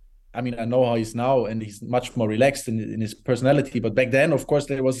not, I mean, I know how he's now and he's much more relaxed in his personality. But back then, of course,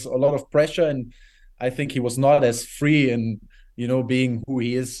 there was a lot of pressure. And I think he was not as free in, being who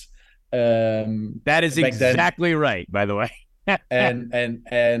he is. That is exactly right, by the way.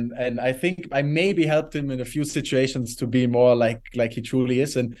 and I think I maybe helped him in a few situations to be more like he truly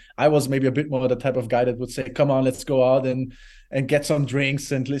is. And I was maybe a bit more the type of guy that would say, come on, let's go out and get some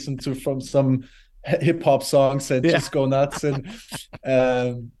drinks and listen to from some hip hop songs and just go nuts. And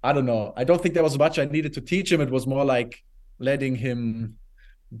I don't know. I don't think there was much I needed to teach him. It was more like letting him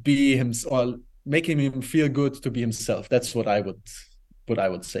be himself, or making him feel good to be himself. That's what I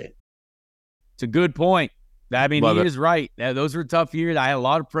would say. It's a good point. I mean, he is right. Those were tough years. I had a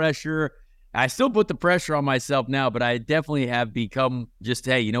lot of pressure. I still put the pressure on myself now, but I definitely have become just,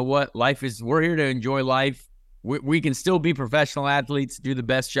 hey, you know what? We're here to enjoy life. We can still be professional athletes, do the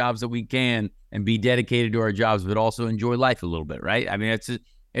best jobs that we can, and be dedicated to our jobs, but also enjoy life a little bit, right? I mean,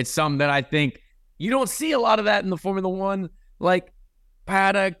 it's something that I think you don't see a lot of that in the Formula One, like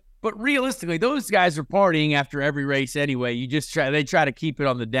paddock. But realistically, those guys are partying after every race anyway. They try to keep it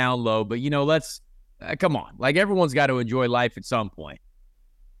on the down low, but let's. Come on. Like, everyone's got to enjoy life at some point.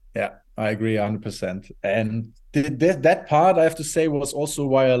 Yeah, I agree 100%. And that part, I have to say, was also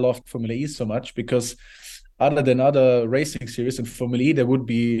why I loved Formula E so much, because other than other racing series in Formula E, there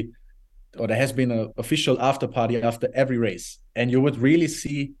has been an official after party after every race. And you would really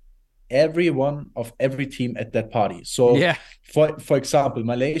see everyone of every team at that party. So, for example,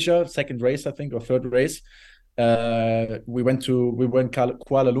 Malaysia, second race, I think, or third race, we went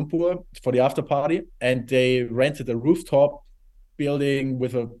Kuala Lumpur for the after party, and they rented a rooftop building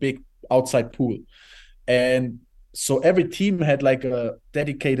with a big outside pool. And so every team had like a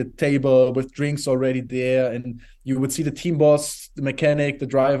dedicated table with drinks already there, and you would see the team boss, the mechanic, the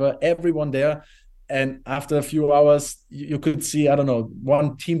driver, everyone there. And after a few hours, you could see, I don't know,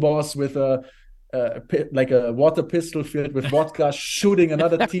 one team boss with a water pistol filled with vodka shooting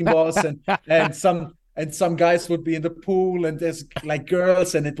another team boss, and some guys would be in the pool, and there's like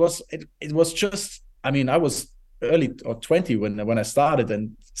girls, and it was just, I mean, I was early or 20 when I started,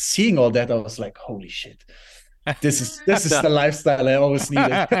 and seeing all that, I was like, holy shit, this is the lifestyle I always needed.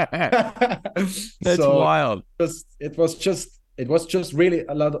 That's wild. It was just really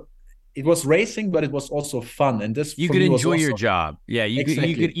a lot of, it was racing, but it was also fun, and this you could enjoy your job. Yeah,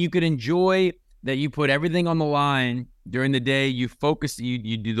 you could enjoy that. You put everything on the line during the day. You focus.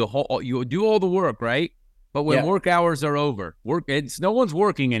 You do all the work, right? But when work hours are over, no one's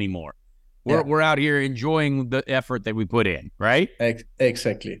working anymore. We're out here enjoying the effort that we put in, right?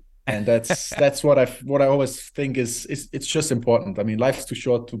 Exactly, and that's what I always think is it's just important. I mean, life's too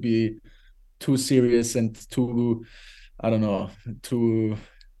short to be too serious and too, I don't know, too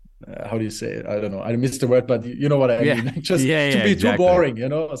how do you say it? I don't know. I missed the word, but you know what I mean. Just to be exactly. too boring,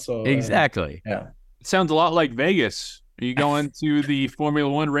 So exactly. Yeah. It sounds a lot like Vegas. Are you going to the Formula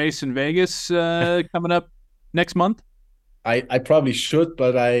One race in Vegas coming up next month? I probably should,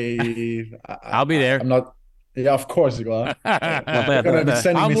 but I'll be there. I'm not. Yeah, of course you are. You're gonna be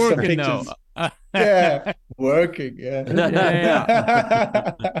sending I'm me some working pictures. though. Yeah, working. Yeah.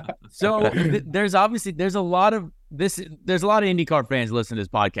 So there's a lot of IndyCar fans listening to this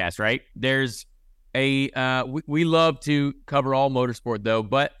podcast, right? There's we love to cover all motorsport though,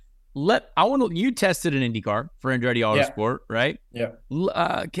 but you tested an IndyCar for Andretti Autosport, right? Yeah.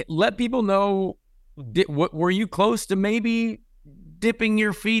 Let people know, were you close to maybe dipping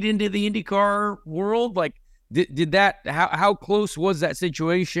your feet into the IndyCar world? Like, did that? How close was that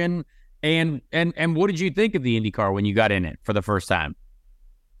situation? And what did you think of the IndyCar when you got in it for the first time?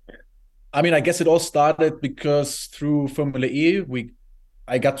 I mean, I guess it all started because through Formula E,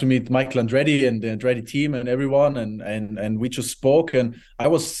 I got to meet Michael Andretti and the Andretti team and everyone, and we just spoke. And I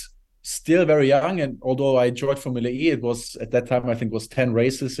was still very young, and although I enjoyed Formula E, it was at that time I think it was 10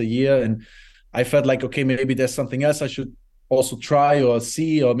 races a year, and I felt like, okay, maybe there's something else I should also try or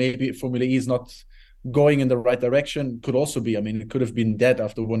see, or maybe Formula E is not going in the right direction. Could also be. I mean, it could have been dead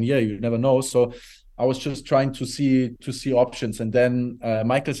after 1 year. You never know. So I was just trying to see options, and then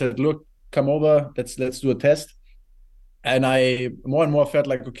Michael said, "Look, come over. Let's do a test." And I more and more felt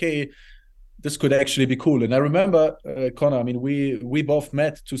like, okay, this could actually be cool. And I remember, Connor, I mean, we both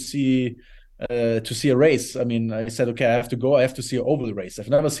met to see a race. I mean, I said, okay, I have to go. I have to see an oval race. I've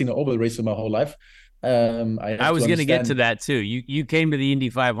never seen an oval race in my whole life. I was going to get to that too. You came to the Indy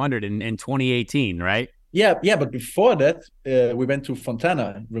 500 in 2018, right? Yeah. But before that, we went to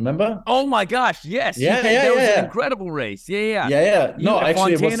Fontana. Remember? Oh my gosh, yes. That was an incredible race. Yeah. No,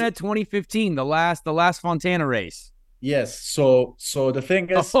 actually, Fontana 2015, the last Fontana race. Yes. So the thing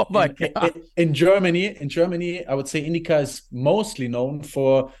is, in Germany, I would say IndyCar is mostly known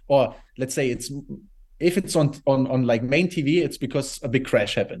for, or let's say if it's on like main TV, it's because a big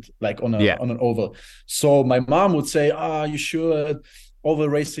crash happened, like on an oval. So my mom would say, you should. Oval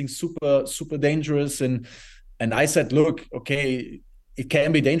racing, super dangerous. And I said, look, okay, it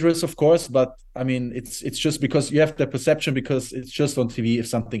can be dangerous, of course, but I mean, it's just because you have the perception, because it's just on TV. If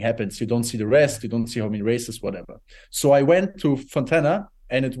something happens, you don't see the rest, you don't see how many races, whatever. So I went to Fontana,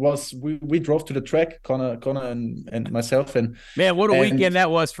 and it was we drove to the track, Connor and myself, and man, what a weekend that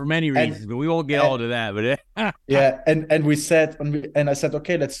was for many reasons, but we won't get all to that. But yeah, and we said, and I said,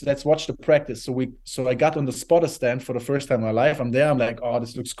 okay, let's watch the practice. So I got on the spotter stand for the first time in my life. I'm there. I'm like, oh,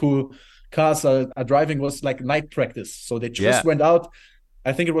 this looks cool. Cars are driving. Was like night practice, so they just went out.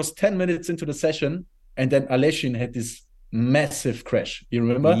 I think it was 10 minutes into the session, and then Aleshin had this massive crash. You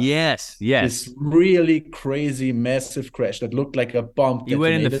remember? Yes. This really crazy massive crash that looked like a bomb. He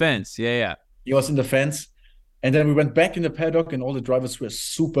went in the fence. Yeah. He was in the fence, and then we went back in the paddock, and all the drivers were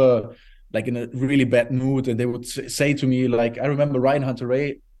super, like, in a really bad mood, and they would say to me, like, I remember Ryan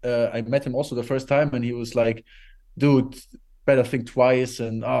Hunter-Reay. I met him also the first time, and he was like, "Dude, better think twice,"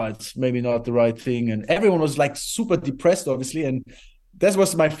 and it's maybe not the right thing, and everyone was like super depressed, obviously, and that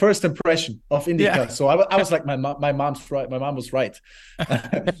was my first impression of IndyCar. Yeah. So I was like, my mom's right. My mom was right.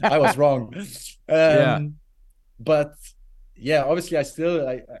 I was wrong. But yeah, obviously I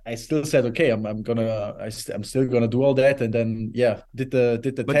still said, okay, I'm still gonna do all that, and then did the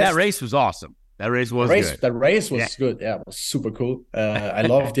test. But that race was awesome. That race was good. That race was good. Yeah, it was super cool. I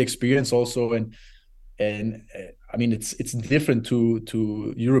loved the experience also, and I mean, it's different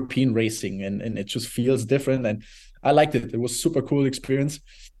to European racing, and it just feels different, and I liked it. It was super cool experience.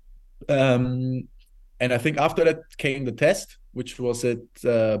 And I think after that came the test, which was at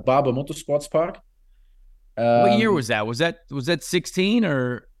Barber Motorsports Park. What year was that? Was that 16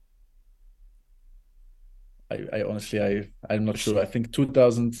 or? I honestly, I'm not sure. I think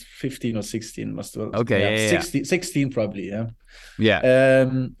 2015 or 16 must have. Okay, 16 probably. Yeah. Yeah.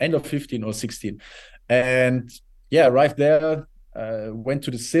 End of 15 or 16, and arrived there. Went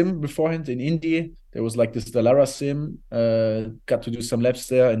to the sim beforehand in Indy. There was like this Dallara sim. Got to do some laps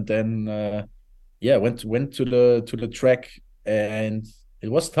there, and then went to the track, and it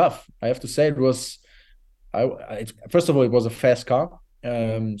was tough. I have to say, it was. First of all, it was a fast car,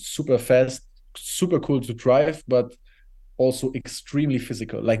 super fast, super cool to drive, but also extremely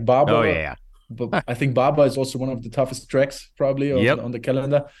physical. Like Barber. Oh yeah. But I think Barber is also one of the toughest tracks probably on the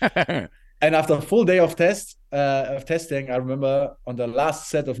calendar. And after a full day of testing, I remember on the last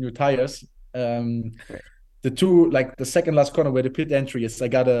set of new tires, the second last corner where the pit entry is, I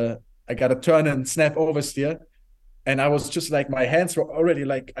got a turn and snap oversteer, and I was just like, my hands were already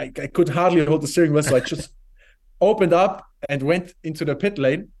I could hardly hold the steering wheel, so I just opened up and went into the pit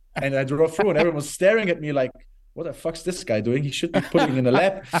lane, And I drove through, and everyone was staring at me like, what the fuck's this guy doing? He should be putting in a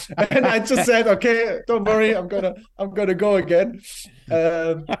lap. And I just said, okay, don't worry, I'm gonna go again.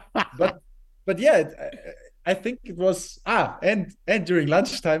 But yeah, I think it was and during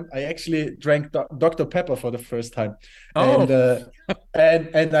lunchtime I actually drank Dr. Pepper for the first time. Oh.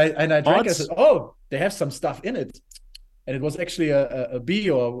 And I drank. I said, oh, they have some stuff in it. And it was actually a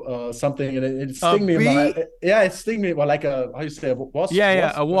bee or something, and it stung me. It stung me. Well, like a, how you say, a wasp?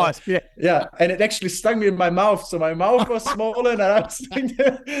 A wasp. Yeah, and it actually stung me in my mouth. So my mouth was swollen, and I was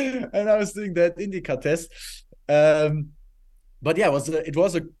doing that IndyCar test. But yeah, it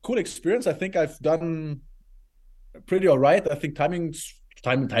was a cool experience. I think I've done pretty all right. I think timing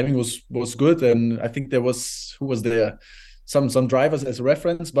was good, and I think there was some drivers as a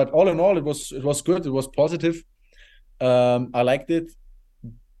reference. But all in all, it was good. It was positive. I liked it,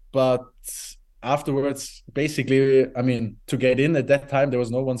 but afterwards, basically, I mean, to get in at that time, there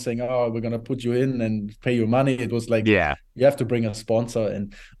was no one saying, "Oh, we're gonna put you in and pay you money." It was like, you have to bring a sponsor,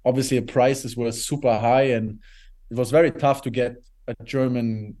 and obviously, the prices were super high, and it was very tough to get a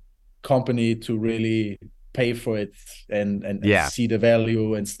German company to really pay for it and see the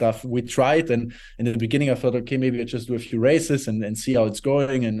value and stuff. We tried, and in the beginning, I thought, okay, maybe I just do a few races and see how it's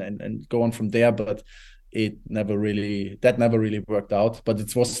going and go on from there, but it never really worked out. But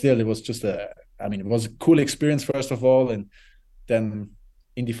it was just it was a cool experience first of all, and then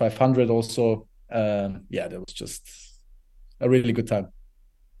Indy 500 also. That was just a really good time.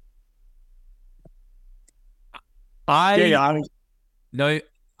 I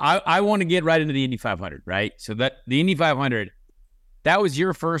want to get right into the Indy 500, right? So that the Indy 500, that was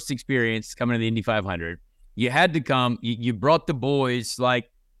your first experience coming to the Indy 500. You had to come. You brought the boys. Like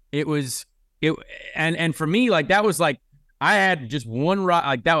it was. And for me, like that was like I had just one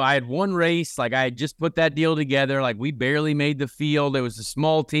like that. I had one race. Like I had just put that deal together. Like we barely made the field. It was a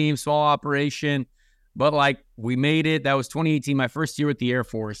small team, small operation, but like we made it. That was 2018, my first year with the Air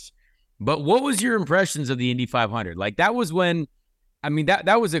Force. But what was your impressions of the Indy 500? Like that was when, I mean,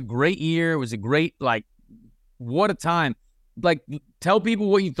 that was a great year. It was a great, like, what a time. Like, tell people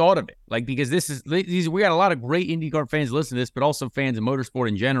what you thought of it. Like, because we got a lot of great IndyCar fans listening to this, but also fans of motorsport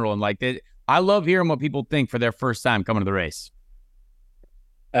in general. And like, I love hearing what people think for their first time coming to the race.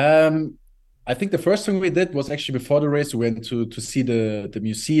 I think the first thing we did was actually before the race, we went to see the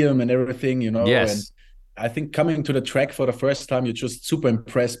museum and everything, Yes. And I think coming to the track for the first time, you're just super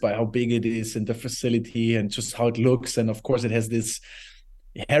impressed by how big it is and the facility and just how it looks. And of course, it has this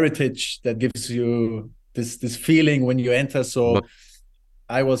heritage that gives you this feeling when you enter. So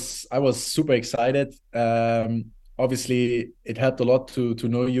I was super excited. Obviously, it helped a lot to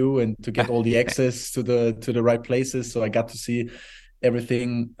know you and to get all the access to the right places. So I got to see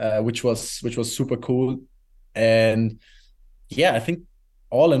everything, which was super cool. And yeah, I think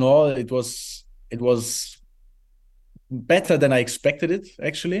all in all, it was better than I expected it.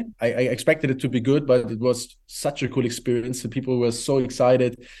 Actually, I expected it to be good, but it was such a cool experience. The people were so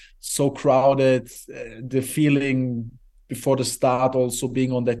excited, so crowded. The feeling before the start, also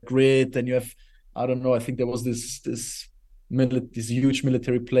being on that grid, and you have, I don't know, I think there was this huge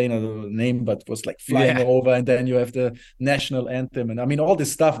military plane, I don't know the name, but was like flying over, and then you have the national anthem, and I mean all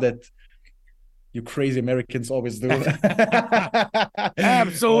this stuff that you crazy Americans always do.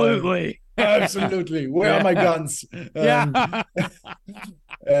 Absolutely. Absolutely. Where are my guns?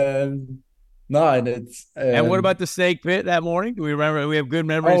 No, and it's. And what about the snake pit that morning? Do we remember? We have good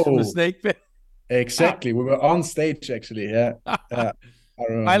memories from the snake pit. Exactly. We were on stage, actually. Yeah.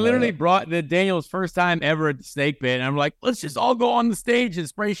 I literally brought Daniel's first time ever at the snake pit, and I'm like, let's just all go on the stage and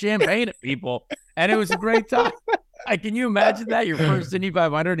spray champagne at people. And it was a great time. Like, can you imagine that? Your first Indy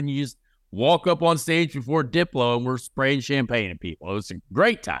 500, and you just walk up on stage before Diplo, and we're spraying champagne at people. It was a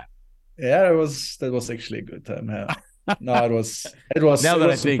great time. Yeah, that was actually a good time. Yeah. No, it was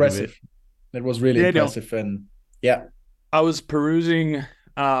impressive. It was really impressive, and yeah. I was perusing your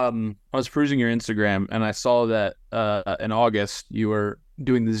Instagram, and I saw that in August you were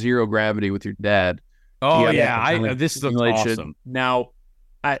doing the zero gravity with your dad. Oh yeah, this is awesome. Now,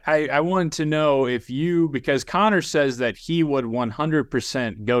 I wanted to know if because Connor says that he would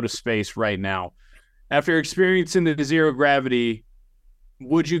 100% go to space right now. After experiencing the zero gravity,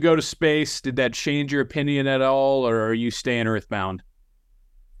 would you go to space? Did that change your opinion at all, or are you staying earthbound?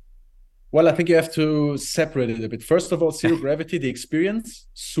 Well, I think you have to separate it a bit. First of all, zero gravity, the experience,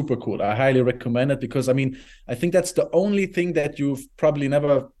 super cool. I highly recommend it because, I mean, I think that's the only thing that you've probably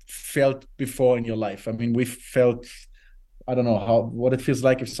never felt before in your life. I mean, we've felt, I don't know what it feels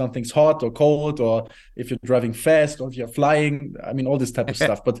like if something's hot or cold, or if you're driving fast or if you're flying. I mean, all this type of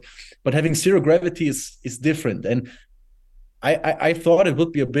stuff. But having zero gravity is different. And I thought it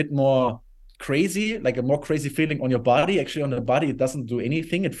would be a bit more crazy, like a more crazy feeling on your body. Actually, on the body, it doesn't do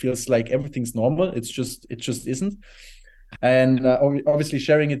anything. It feels like everything's normal. It just isn't. And obviously,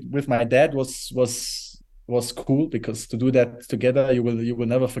 sharing it with my dad was cool, because to do that together, you will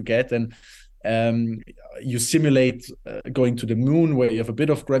never forget. And you simulate going to the moon, where you have a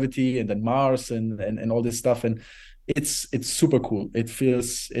bit of gravity, and then Mars, and all this stuff. And it's super cool. It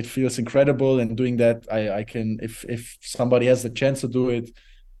feels incredible. And doing that, I can, if somebody has the chance to do it,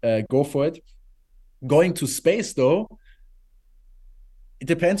 go for it. Going to space, though, it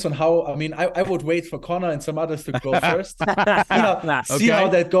depends on how. I mean, I would wait for Connor and some others to go first. See how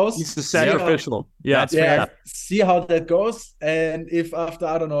that goes. He's the sacrificial. That's fair. See how that goes. And if after,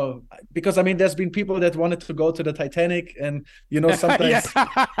 I don't know, because I mean, there's been people that wanted to go to the Titanic, and sometimes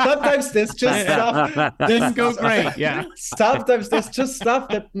sometimes there's just stuff didn't go great. Yeah. Sometimes there's just stuff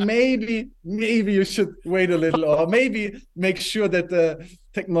that maybe you should wait a little, or maybe make sure that the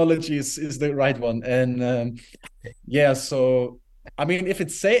technology is the right one. And so I mean, if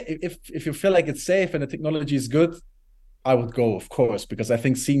it's safe, if you feel like it's safe and the technology is good, I would go, of course, because I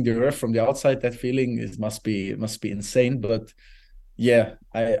think seeing the Earth from the outside, that feeling must be insane. But yeah,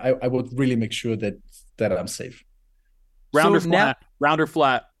 I would really make sure that I'm safe. Round or flat? Round or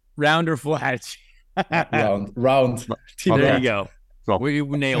flat? Round or flat? Round. There you go. We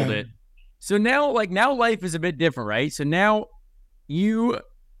nailed it. So now life is a bit different, right? So now you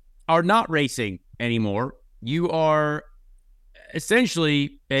are not racing anymore. You are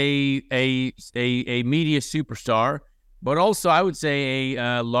essentially a media superstar, but also I would say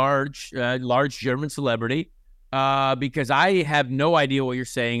a large German celebrity, because I have no idea what you're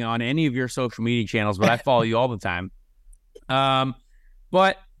saying on any of your social media channels, but I follow you all the time.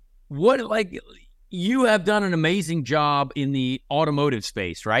 But you have done an amazing job in the automotive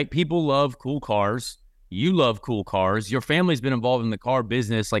space, right? People love cool cars. You love cool cars. Your family's been involved in the car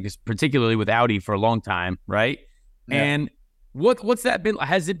business, particularly with Audi, for a long time, right? Yeah. And what's that been?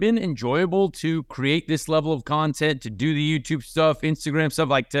 Has it been enjoyable to create this level of content, to do the YouTube stuff, Instagram stuff,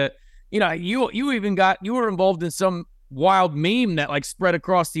 you were involved in some wild meme that spread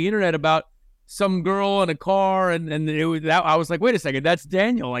across the internet about some girl in a car, and it was that, I was like, wait a second, that's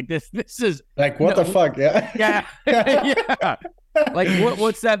Daniel. This is what the fuck? Yeah. Yeah.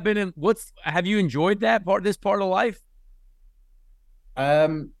 What's that been have you enjoyed this part of life?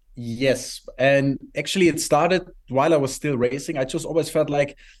 Yes, and actually it started while I was still racing. I just always felt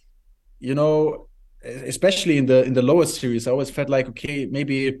like, especially in the lower series, I always felt like, okay,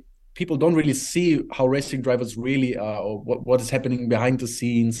 maybe people don't really see how racing drivers really are, or what is happening behind the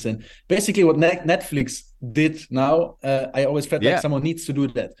scenes. And basically what Netflix did now, I always felt like someone needs to do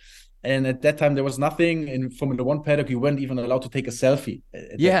that. And at that time, there was nothing in Formula One paddock. You weren't even allowed to take a selfie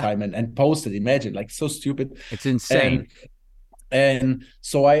at that time and post it. Imagine, so stupid. It's insane. And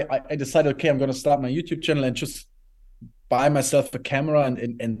so I decided, okay, I'm going to start my YouTube channel and just buy myself a camera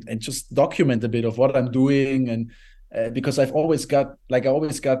and just document a bit of what I'm doing. And because I always got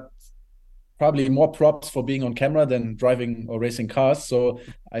probably more props for being on camera than driving or racing cars. So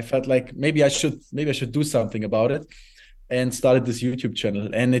I felt like maybe I should do something about it, and started this YouTube channel.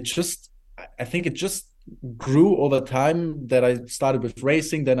 And I think it just grew over time. That I started with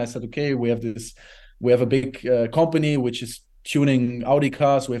racing. Then I said, okay, we have a big company which is tuning Audi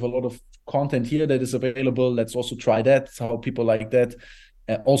cars. We have a lot of content here that is available. Let's also try that. How people like that.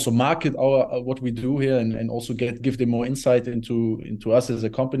 Also market what we do here, and also give them more insight into us as a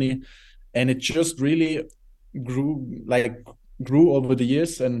company. And it just really grew over the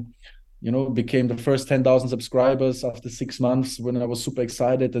years, and became the first 10,000 subscribers after 6 months, when I was super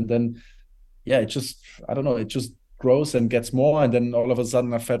excited. And then it just grows and gets more. And then all of a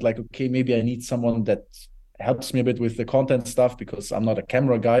sudden I felt like, okay, maybe I need someone that helps me a bit with the content stuff, because I'm not a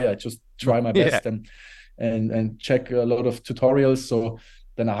camera guy. I just try my best and check a lot of tutorials. So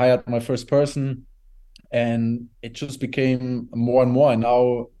then I hired my first person, and it just became more and more. And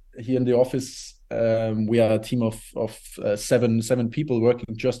now here in the office, we are a team of seven people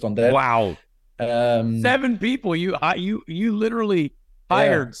working just on that. Wow. 7 people. You literally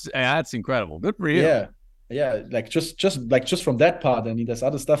hired. That's incredible. Good for you. Yeah. Just from that part. I mean, there's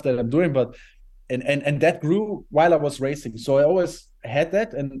other stuff that I'm doing, but and that grew while I was racing. So I always had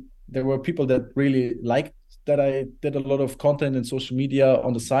that, and there were people that really liked that I did a lot of content and social media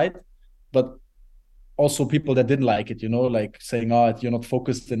on the side, but also people that didn't like it, saying, you're not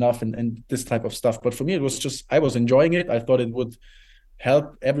focused enough, and this type of stuff. But for me, it was just, I was enjoying it. I thought it would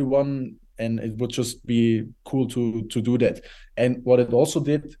help everyone, and it would just be cool to do that. And what it also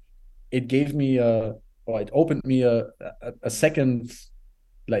did, it gave me it opened me a second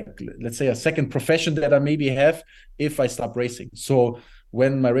let's say a second profession that I maybe have if I stop racing. So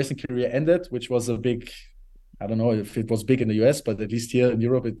when my racing career ended, which was a big, I don't know if it was big in the US, but at least here in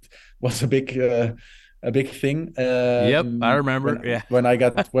Europe it was a big thing. Yep, I remember. When I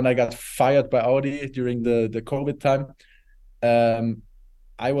got fired by Audi during the COVID time,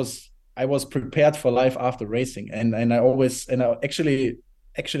 I was prepared for life after racing, and I actually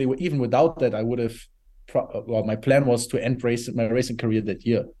even without that I would have. Well, my plan was to end my racing career that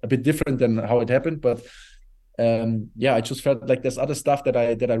year. A bit different than how it happened, but I just felt like there's other stuff that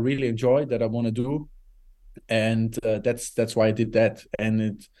I really enjoy that I want to do, and that's why I did that. And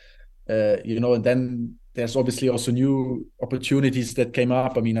it, and then there's obviously also new opportunities that came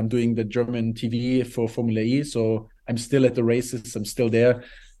up. I mean, I'm doing the German TV for Formula E, so I'm still at the races. I'm still there,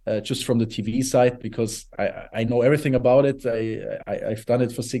 just from the TV side, because I know everything about it. I've done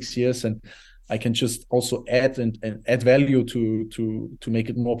it for 6 years, and I can just also add and add value to make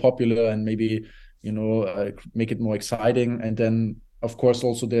it more popular and maybe make it more exciting. And then of course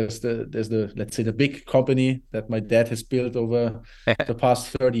also there's the let's say the big company that my dad has built over the past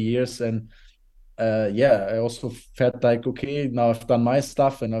 30 years. And I also felt like, okay, now I've done my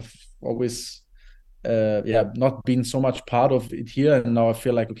stuff and I've always not been so much part of it here, and now I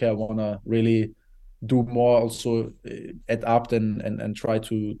feel like, okay, I want to really do more also at Abt and try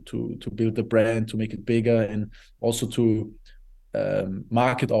to build the brand, to make it bigger, and also to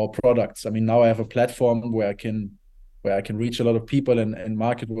market our products. I mean, now I have a platform where I can reach a lot of people and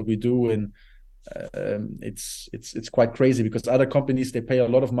market what we do. And it's quite crazy, because other companies, they pay a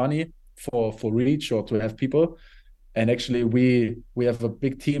lot of money for reach or to have people, and actually we have a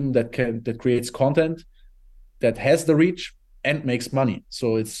big team that creates content that has the reach and makes money.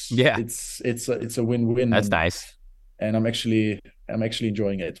 So it's a win-win. That's nice. And I'm actually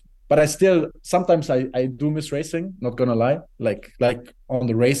enjoying it. But I still sometimes I do miss racing, not gonna lie. Like on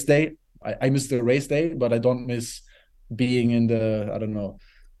the race day, I miss the race day, but I don't miss being in the, I don't know,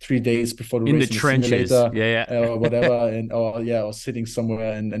 3 days before the race, in the trenches, or whatever, or sitting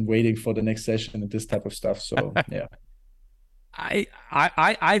somewhere and waiting for the next session and this type of stuff. So yeah.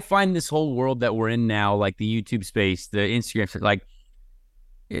 I find this whole world that we're in now, like the YouTube space, the Instagram, like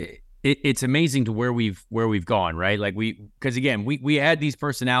it's amazing to where we've gone, right? Like because again, we had these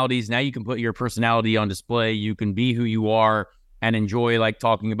personalities. Now you can put your personality on display. You can be who you are and enjoy like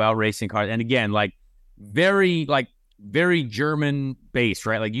talking about racing cars. And again, like very German based,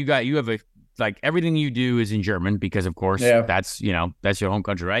 right? Like you have like everything you do is in German, because of course that's your home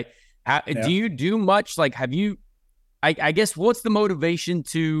country, right? Do you do much? Like, have you? I guess what's the motivation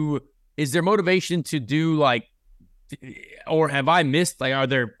is there motivation to do like, or have I missed, like, are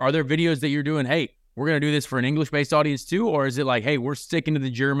there videos that you're doing, hey, we're going to do this for an English-based audience too? Or is it like, hey, we're sticking to the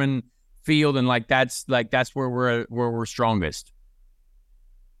German field and that's where we're strongest?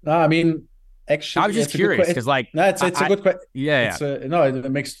 No, I mean, actually, I was just curious because it's a good question. Yeah.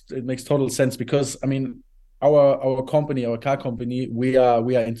 It makes total sense, because I mean, our company, our car company, we are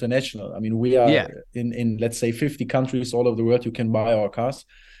international. I mean, we are in let's say 50 countries all over the world. You can buy our cars.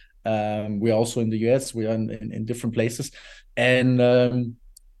 We are also in the US. We are in different places, and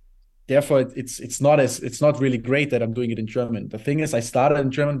therefore it's not really great that I'm doing it in German. The thing is, I started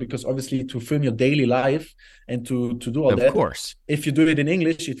in German because obviously to film your daily life and to do all that. Of course, if you do it in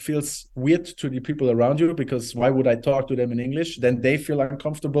English, it feels weird to the people around you, because why would I talk to them in English? Then they feel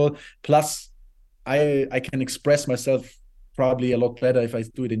uncomfortable. Plus, I can express myself probably a lot better if I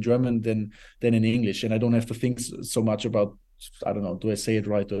do it in German than in English, and I don't have to think so much about, I don't know, do I say it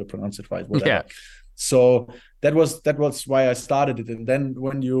right or pronounce it right, whatever. Yeah. So that was why I started it. And then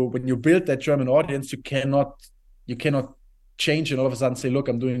when you build that German audience, you cannot change and all of a sudden say, look,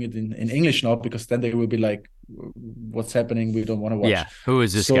 I'm doing it in English now, because then they will be like, what's happening? We don't want to watch. Yeah, who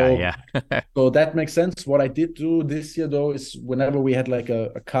is this guy? Yeah. So that makes sense. What I did do this year though is, whenever we had like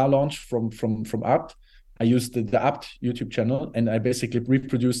a car launch from Abt, I used the Abt YouTube channel, and I basically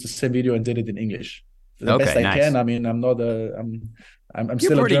reproduced the same video and did it in English. The best I can. I mean, I'm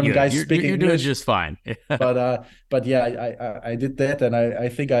still a German guy speaking You're doing just fine. but yeah, I did that, and I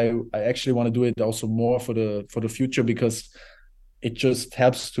think I actually want to do it also more for the future, because it just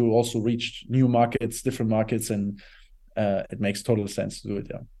helps to also reach new markets, different markets, and it makes total sense to do it.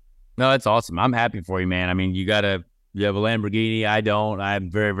 Yeah. No, that's awesome. I'm happy for you, man. I mean, you have a Lamborghini. I don't.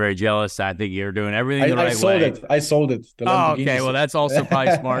 I'm very, very jealous. I think you're doing everything the right way. I sold it. Oh, okay. Well, that's also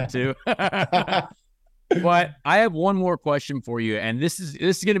probably smart too. But I have one more question for you, and this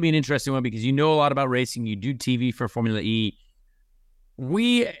is going to be an interesting one, because you know a lot about racing. You do TV for Formula E.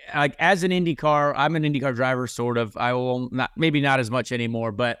 We, like, as an IndyCar, I'm an IndyCar driver, sort of. I will not, maybe not as much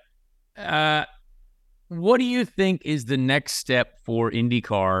anymore, but what do you think is the next step for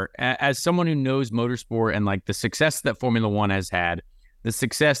IndyCar as someone who knows motorsport and like the success that Formula One has had, the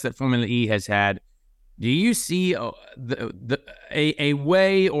success that Formula E has had? Do you see a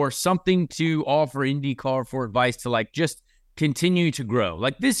way or something to offer IndyCar for advice to like just continue to grow?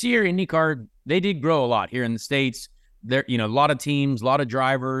 Like this year, IndyCar, they did grow a lot here in the States. There, a lot of teams, a lot of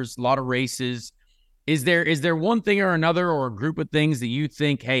drivers, a lot of races. Is there one thing or another or a group of things that you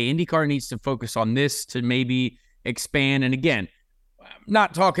think, hey, IndyCar needs to focus on this to maybe expand? And again, I'm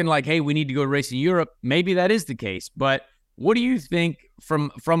not talking like, hey, we need to go race in Europe. Maybe that is the case. But what do you think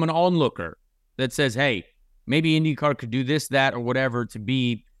from an onlooker that says, hey, maybe IndyCar could do this, that, or whatever to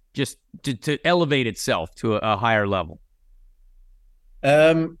be just to elevate itself to a higher level?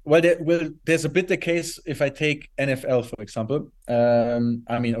 There's a bit the case if I take NFL, for example.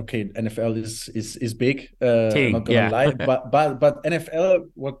 I mean, okay, NFL is big. I'm not gonna lie, but NFL,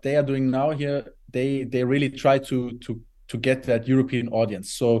 what they are doing now here, they really try to get that European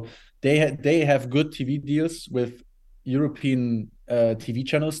audience. So they have good TV deals with European TV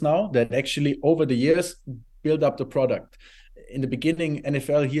channels now that actually over the years build up the product. In the beginning,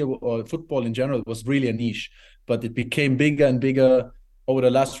 NFL here or football in general was really a niche, but it became bigger and bigger over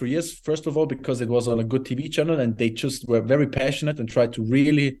the last 3 years. First of all, because it was on a good TV channel and they just were very passionate and tried to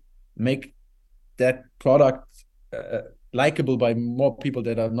really make that product likable by more people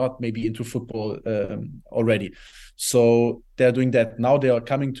that are not maybe into football already. So they're doing that. Now they are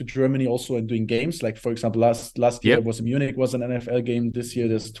coming to Germany also and doing games. Like, for example, last year was in Munich, was an NFL game. This year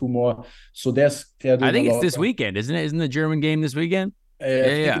there's 2 more. So they're doing I think it's this weekend, isn't it? Isn't the German game this weekend?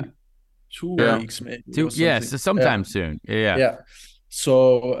 Yeah. 2 weeks maybe. So sometime soon. Yeah.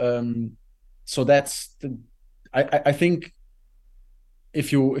 So that's I think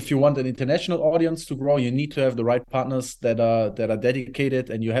if you want an international audience to grow, you need to have the right partners that are dedicated,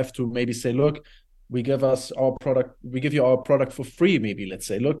 and you have to maybe say, look, we give you our product for free. Maybe let's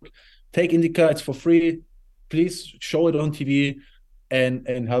say, look, take IndyCar, it's for free. Please show it on TV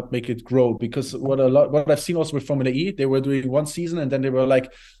and help make it grow. Because what I've seen also with Formula E, they were doing 1 season and then they were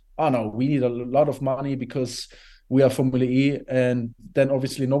like, oh no, we need a lot of money because we are Formula E, and then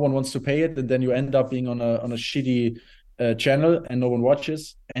obviously no one wants to pay it, and then you end up being on a shitty channel and no one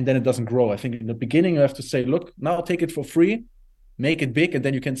watches, and then it doesn't grow. I think in the beginning you have to say, look, now take it for free, make it big, and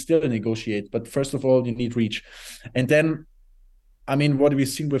then you can still negotiate. But first of all, you need reach. And then, I mean, what we've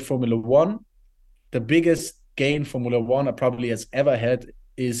seen with Formula One, the biggest gain Formula One probably has ever had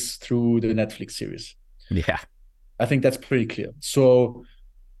is through the Netflix series. Yeah. I think that's pretty clear. So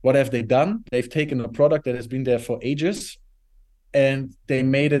what have they done? They've taken a product that has been there for ages and they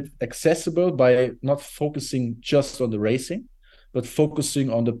made it accessible by not focusing just on the racing, but focusing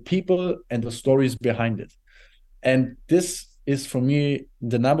on the people and the stories behind it. And this is, for me,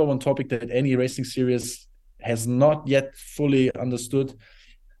 the number one topic that any racing series has not yet fully understood,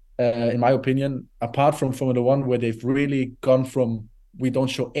 in my opinion, apart from Formula One, where they've really gone from we don't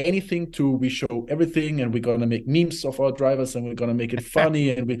show anything to we show everything, and we're going to make memes of our drivers and we're going to make it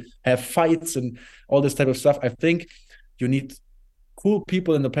funny and we have fights and all this type of stuff. I think you need cool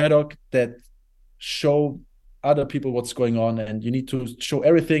people in the paddock that show other people what's going on, and you need to show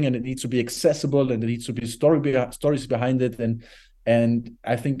everything, and it needs to be accessible, and there needs to be stories behind it. And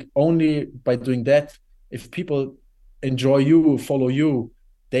I think only by doing that, if people enjoy you, follow you,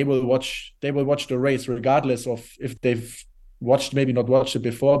 they will watch the race regardless of if they've maybe not watched it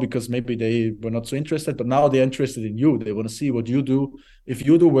before because maybe they were not so interested, but now they're interested in you. They want to see what you do. If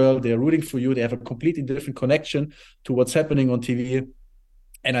you do well, they're rooting for you. They have a completely different connection to what's happening on TV.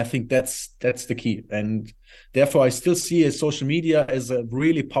 And I think that's the key. And therefore, I still see social media as a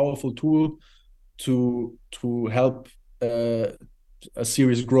really powerful tool to help a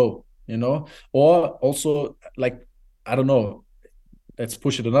series grow, or also, like, I don't know, let's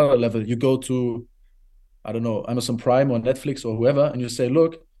push it another level. You go to, I don't know, Amazon Prime or Netflix or whoever, and you say,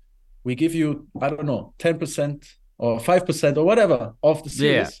 look, we give you, I don't know, 10% or 5% or whatever of the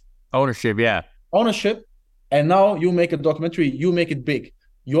series. Yeah. Ownership. And now you make a documentary, you make it big.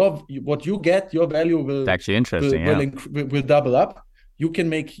 What you get, your value will, it's actually interesting, will double up. You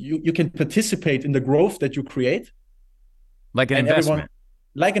can participate in the growth that you create. Like an investment.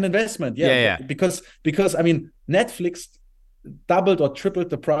 Yeah. Because I mean, Netflix doubled or tripled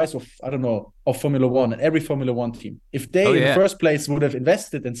the price of, I don't know, of Formula One and every Formula One team. If they in the first place would have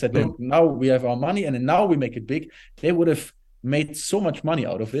invested and said, look, now we have our money and now we make it big, they would have made so much money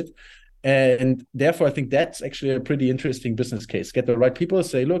out of it. And therefore, I think that's actually a pretty interesting business case. Get the right people,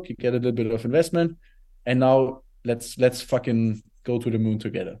 say, look, you get a little bit of investment, and now let's fucking go to the moon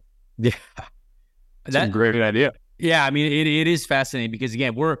together. Yeah. That's a great idea. Yeah, I mean, it is fascinating because,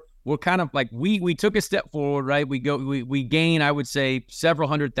 again, we're we're kind of like we took a step forward, right? We gain, I would say, several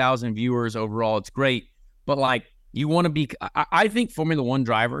 100,000 viewers overall. It's great, but like you want to be. I think Formula One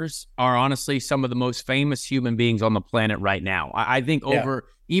drivers are honestly some of the most famous human beings on the planet right now. I think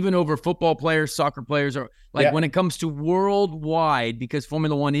even over football players, soccer players, or like when it comes to worldwide, because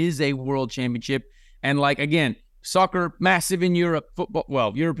Formula One is a world championship, and like again. Soccer, massive in Europe.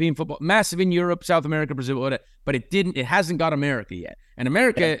 European football, massive in Europe, South America, Brazil, whatever. But it hasn't got America yet. And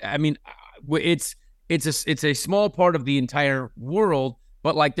America, I mean, it's a small part of the entire world,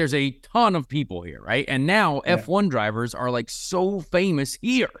 but like there's a ton of people here, right? And now F1 drivers are like so famous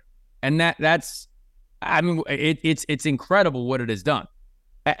here, and that's, I mean, it's incredible what it has done.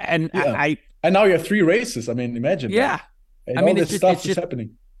 And and now you have 3 races. I mean, imagine. Yeah, and I mean, all this stuff is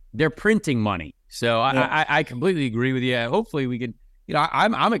happening. They're printing money. So I completely agree with you. Hopefully we can,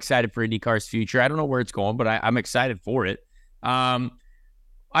 I'm excited for IndyCar's future. I don't know where it's going, but I'm excited for it. I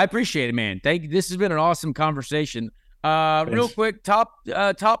appreciate it, man. This has been an awesome conversation. Real quick, top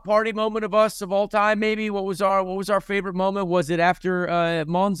party moment of all time, maybe. What was our favorite moment? Was it after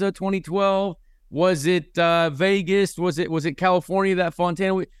Monza 2012? Was it Vegas? Was it California, that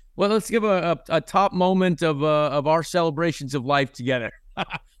Fontana? Well, let's give a top moment of our celebrations of life together.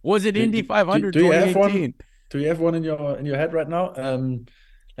 Was it Indy 500 2018? Do you have one in your head right now?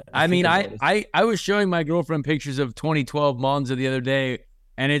 I mean, I was showing my girlfriend pictures of 2012 Monza the other day,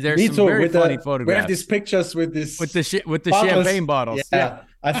 and there's some very funny photographs. We have these pictures with the champagne bottles. Yeah.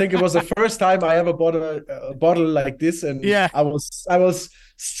 I think it was the first time I ever bought a bottle like this, and I was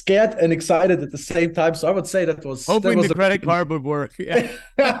scared and excited at the same time. So I would say that was hoping the credit card would work. Yeah,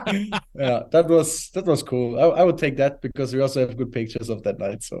 that was cool. I would take that because we also have good pictures of that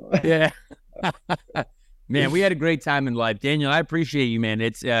night. So yeah, man, we had a great time in life. Daniel, I appreciate you, man.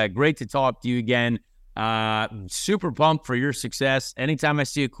 It's great to talk to you again. Super pumped for your success. Anytime I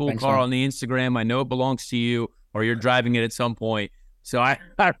see a cool car on the Instagram, I know it belongs to you or you're driving it at some point. So I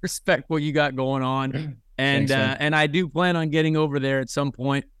respect what you got going on. And and I do plan on getting over there at some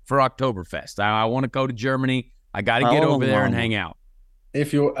point for Oktoberfest. I want to go to Germany. I got to get over there and hang out.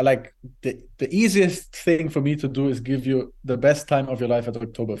 If you like, the easiest thing for me to do is give you the best time of your life at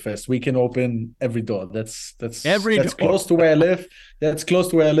Oktoberfest. We can open every door. That's close to where I live. That's close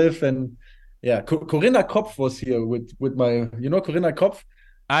to where I live. And yeah, Corinna Kopf was here with my, Corinna Kopf.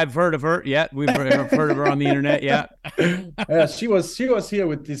 I've heard of her. Yeah, we've heard of her on the internet. Yeah, yeah. She was here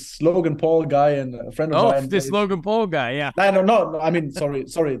with this Logan Paul guy and a friend of mine. Oh, this Logan Paul guy. Yeah. No. I mean, sorry.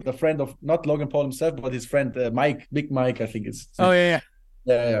 The friend of not Logan Paul himself, but his friend Mike, Big Mike. I think it's. Oh yeah.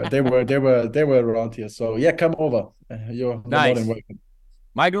 Yeah. They were around here. So yeah, come over. You're nice. More than welcome.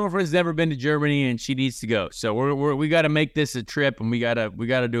 My girlfriend's never been to Germany and she needs to go. So we got to make this a trip and we got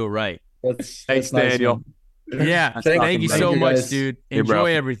to do it right. Thanks, nice, Daniel. Man. Yeah, thank you so much, dude.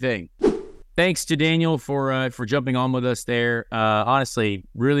 Enjoy everything. Thanks to Daniel for jumping on with us there. Honestly,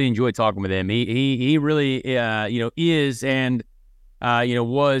 really enjoyed talking with him. He really is and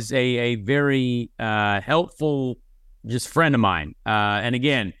was a very helpful just friend of mine. And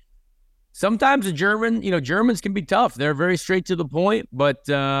again, sometimes Germans can be tough. They're very straight to the point. But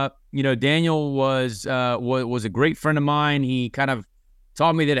Daniel was a great friend of mine. He kind of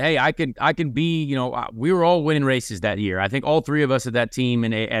taught me that, hey, I can be, we were all winning races that year. I think all 3 of us at that team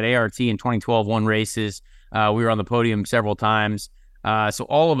at ART in 2012 won races. We were on the podium several times. So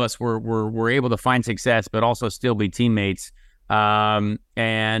all of us were able to find success, but also still be teammates. And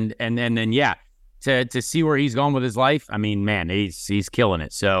then to see where he's gone with his life, I mean, man, he's killing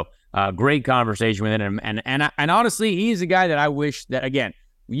it. So great conversation with him. And honestly, he's a guy that I wish that, again,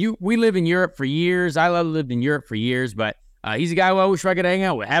 we live in Europe for years. I lived in Europe for years, but he's a guy who I wish I could hang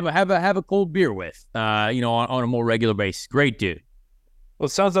out with, have a cold beer with, on a more regular basis. Great dude. Well, it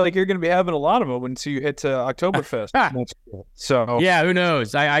sounds like you're going to be having a lot of them once you hit to Oktoberfest. So yeah, who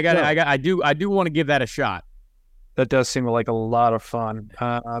knows? I do want to give that a shot. That does seem like a lot of fun.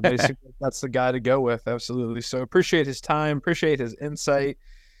 Basically, that's the guy to go with. Absolutely. So appreciate his time. Appreciate his insight.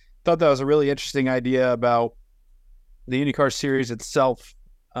 Thought that was a really interesting idea about the IndyCar series itself.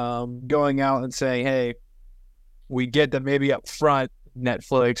 Going out and saying, hey, we get that maybe up front,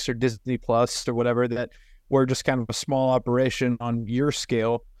 Netflix or Disney Plus or whatever, that we're just kind of a small operation on your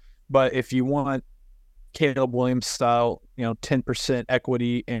scale. But if you want Caleb Williams style, 10%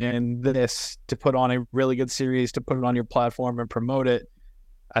 equity in this to put on a really good series, to put it on your platform and promote it,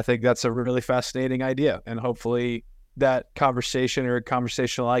 I think that's a really fascinating idea. And hopefully that conversation or a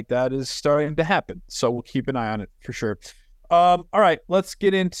conversation like that is starting to happen. So we'll keep an eye on it for sure. All right, let's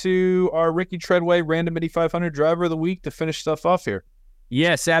get into our Ricky Treadway Random Indy 500 Driver of the Week to finish stuff off here.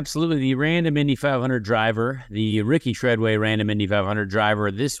 Yes, absolutely. The random Indy 500 driver, the Ricky Treadway random Indy 500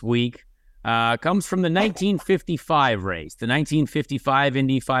 driver this week, comes from the 1955 race. The 1955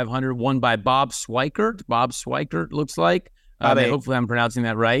 Indy 500 won by Bob Swikert. Bob Swikert, looks like. Hopefully I'm pronouncing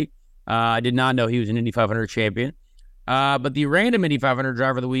that right. I did not know he was an Indy 500 champion. But the random Indy 500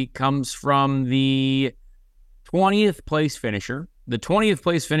 driver of the week comes from the 20th place finisher. The 20th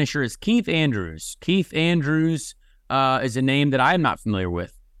place finisher is Keith Andrews. Keith Andrews is a name that I am not familiar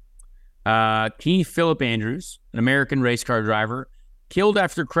with. Keith Philip Andrews, an American race car driver, killed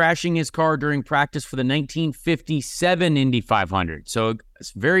after crashing his car during practice for the 1957 Indy 500. So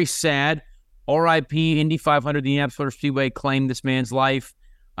it's very sad. R.I.P. Indy 500, the Indianapolis Motor Speedway claimed this man's life.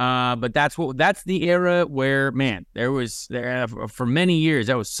 But that's the era where, man, for many years,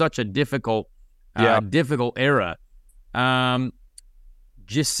 that was such a difficult era.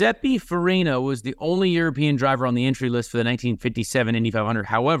 Giuseppe Farina was the only European driver on the entry list for the 1957 Indy 500.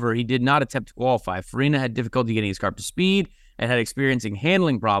 However, he did not attempt to qualify. Farina had difficulty getting his car up to speed and had experiencing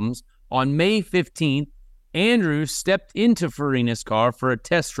handling problems. On May 15th, Andrews stepped into Farina's car for a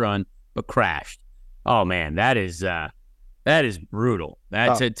test run, but crashed. Oh man, that is brutal.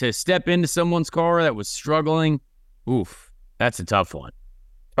 To step into someone's car that was struggling. Oof, that's a tough one.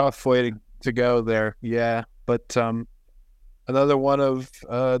 Tough way to go there. Yeah, but another one of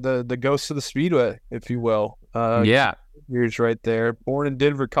the ghosts of the Speedway, if you will. Years right there. Born in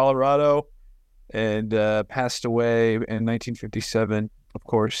Denver, Colorado, and passed away in 1957, of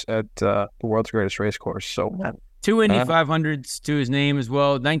course, at the world's greatest race course. So 2 Indy 500s to his name as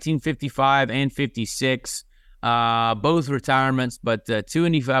well, 1955 and 56. Both retirements, but 2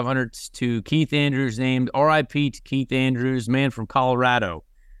 Indy 500s to Keith Andrews named. R.I.P. to Keith Andrews, man from Colorado.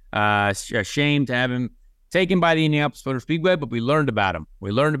 A shame to have him taken by the Indianapolis Motor Speedway, but we learned about him.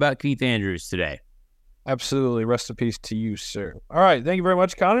 We learned about Keith Andrews today. Absolutely. Rest in peace to you, sir. All right. Thank you very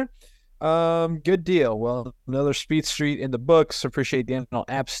much, Connor. Good deal. Well, another Speed Street in the books. Appreciate Daniel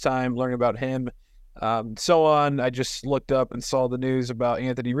App's time learning about him. So on. I just looked up and saw the news about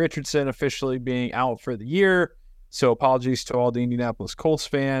Anthony Richardson officially being out for the year. So apologies to all the Indianapolis Colts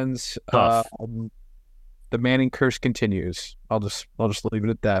fans. The Manning curse continues. I'll just leave it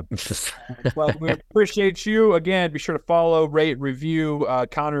at that. Well, we appreciate you. Again, be sure to follow, rate, review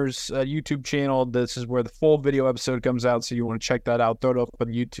Connor's YouTube channel. This is where the full video episode comes out, so you want to check that out. Throw it up on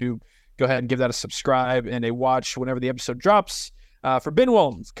YouTube. Go ahead and give that a subscribe and a watch whenever the episode drops. For Ben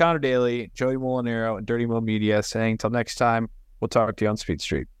Williams, Connor Daly, Joey Molinaro, and Dirty Mo Media, saying until next time, we'll talk to you on Speed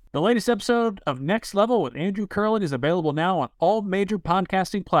Street. The latest episode of Next Level with Andrew Curlin is available now on all major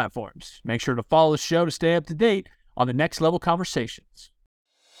podcasting platforms. Make sure to follow the show to stay up to date on the Next Level conversations.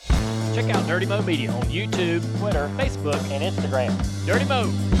 Check out Dirty Mo Media on YouTube, Twitter, Facebook, and Instagram. Dirty Mo!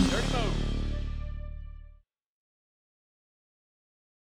 Dirty Mo!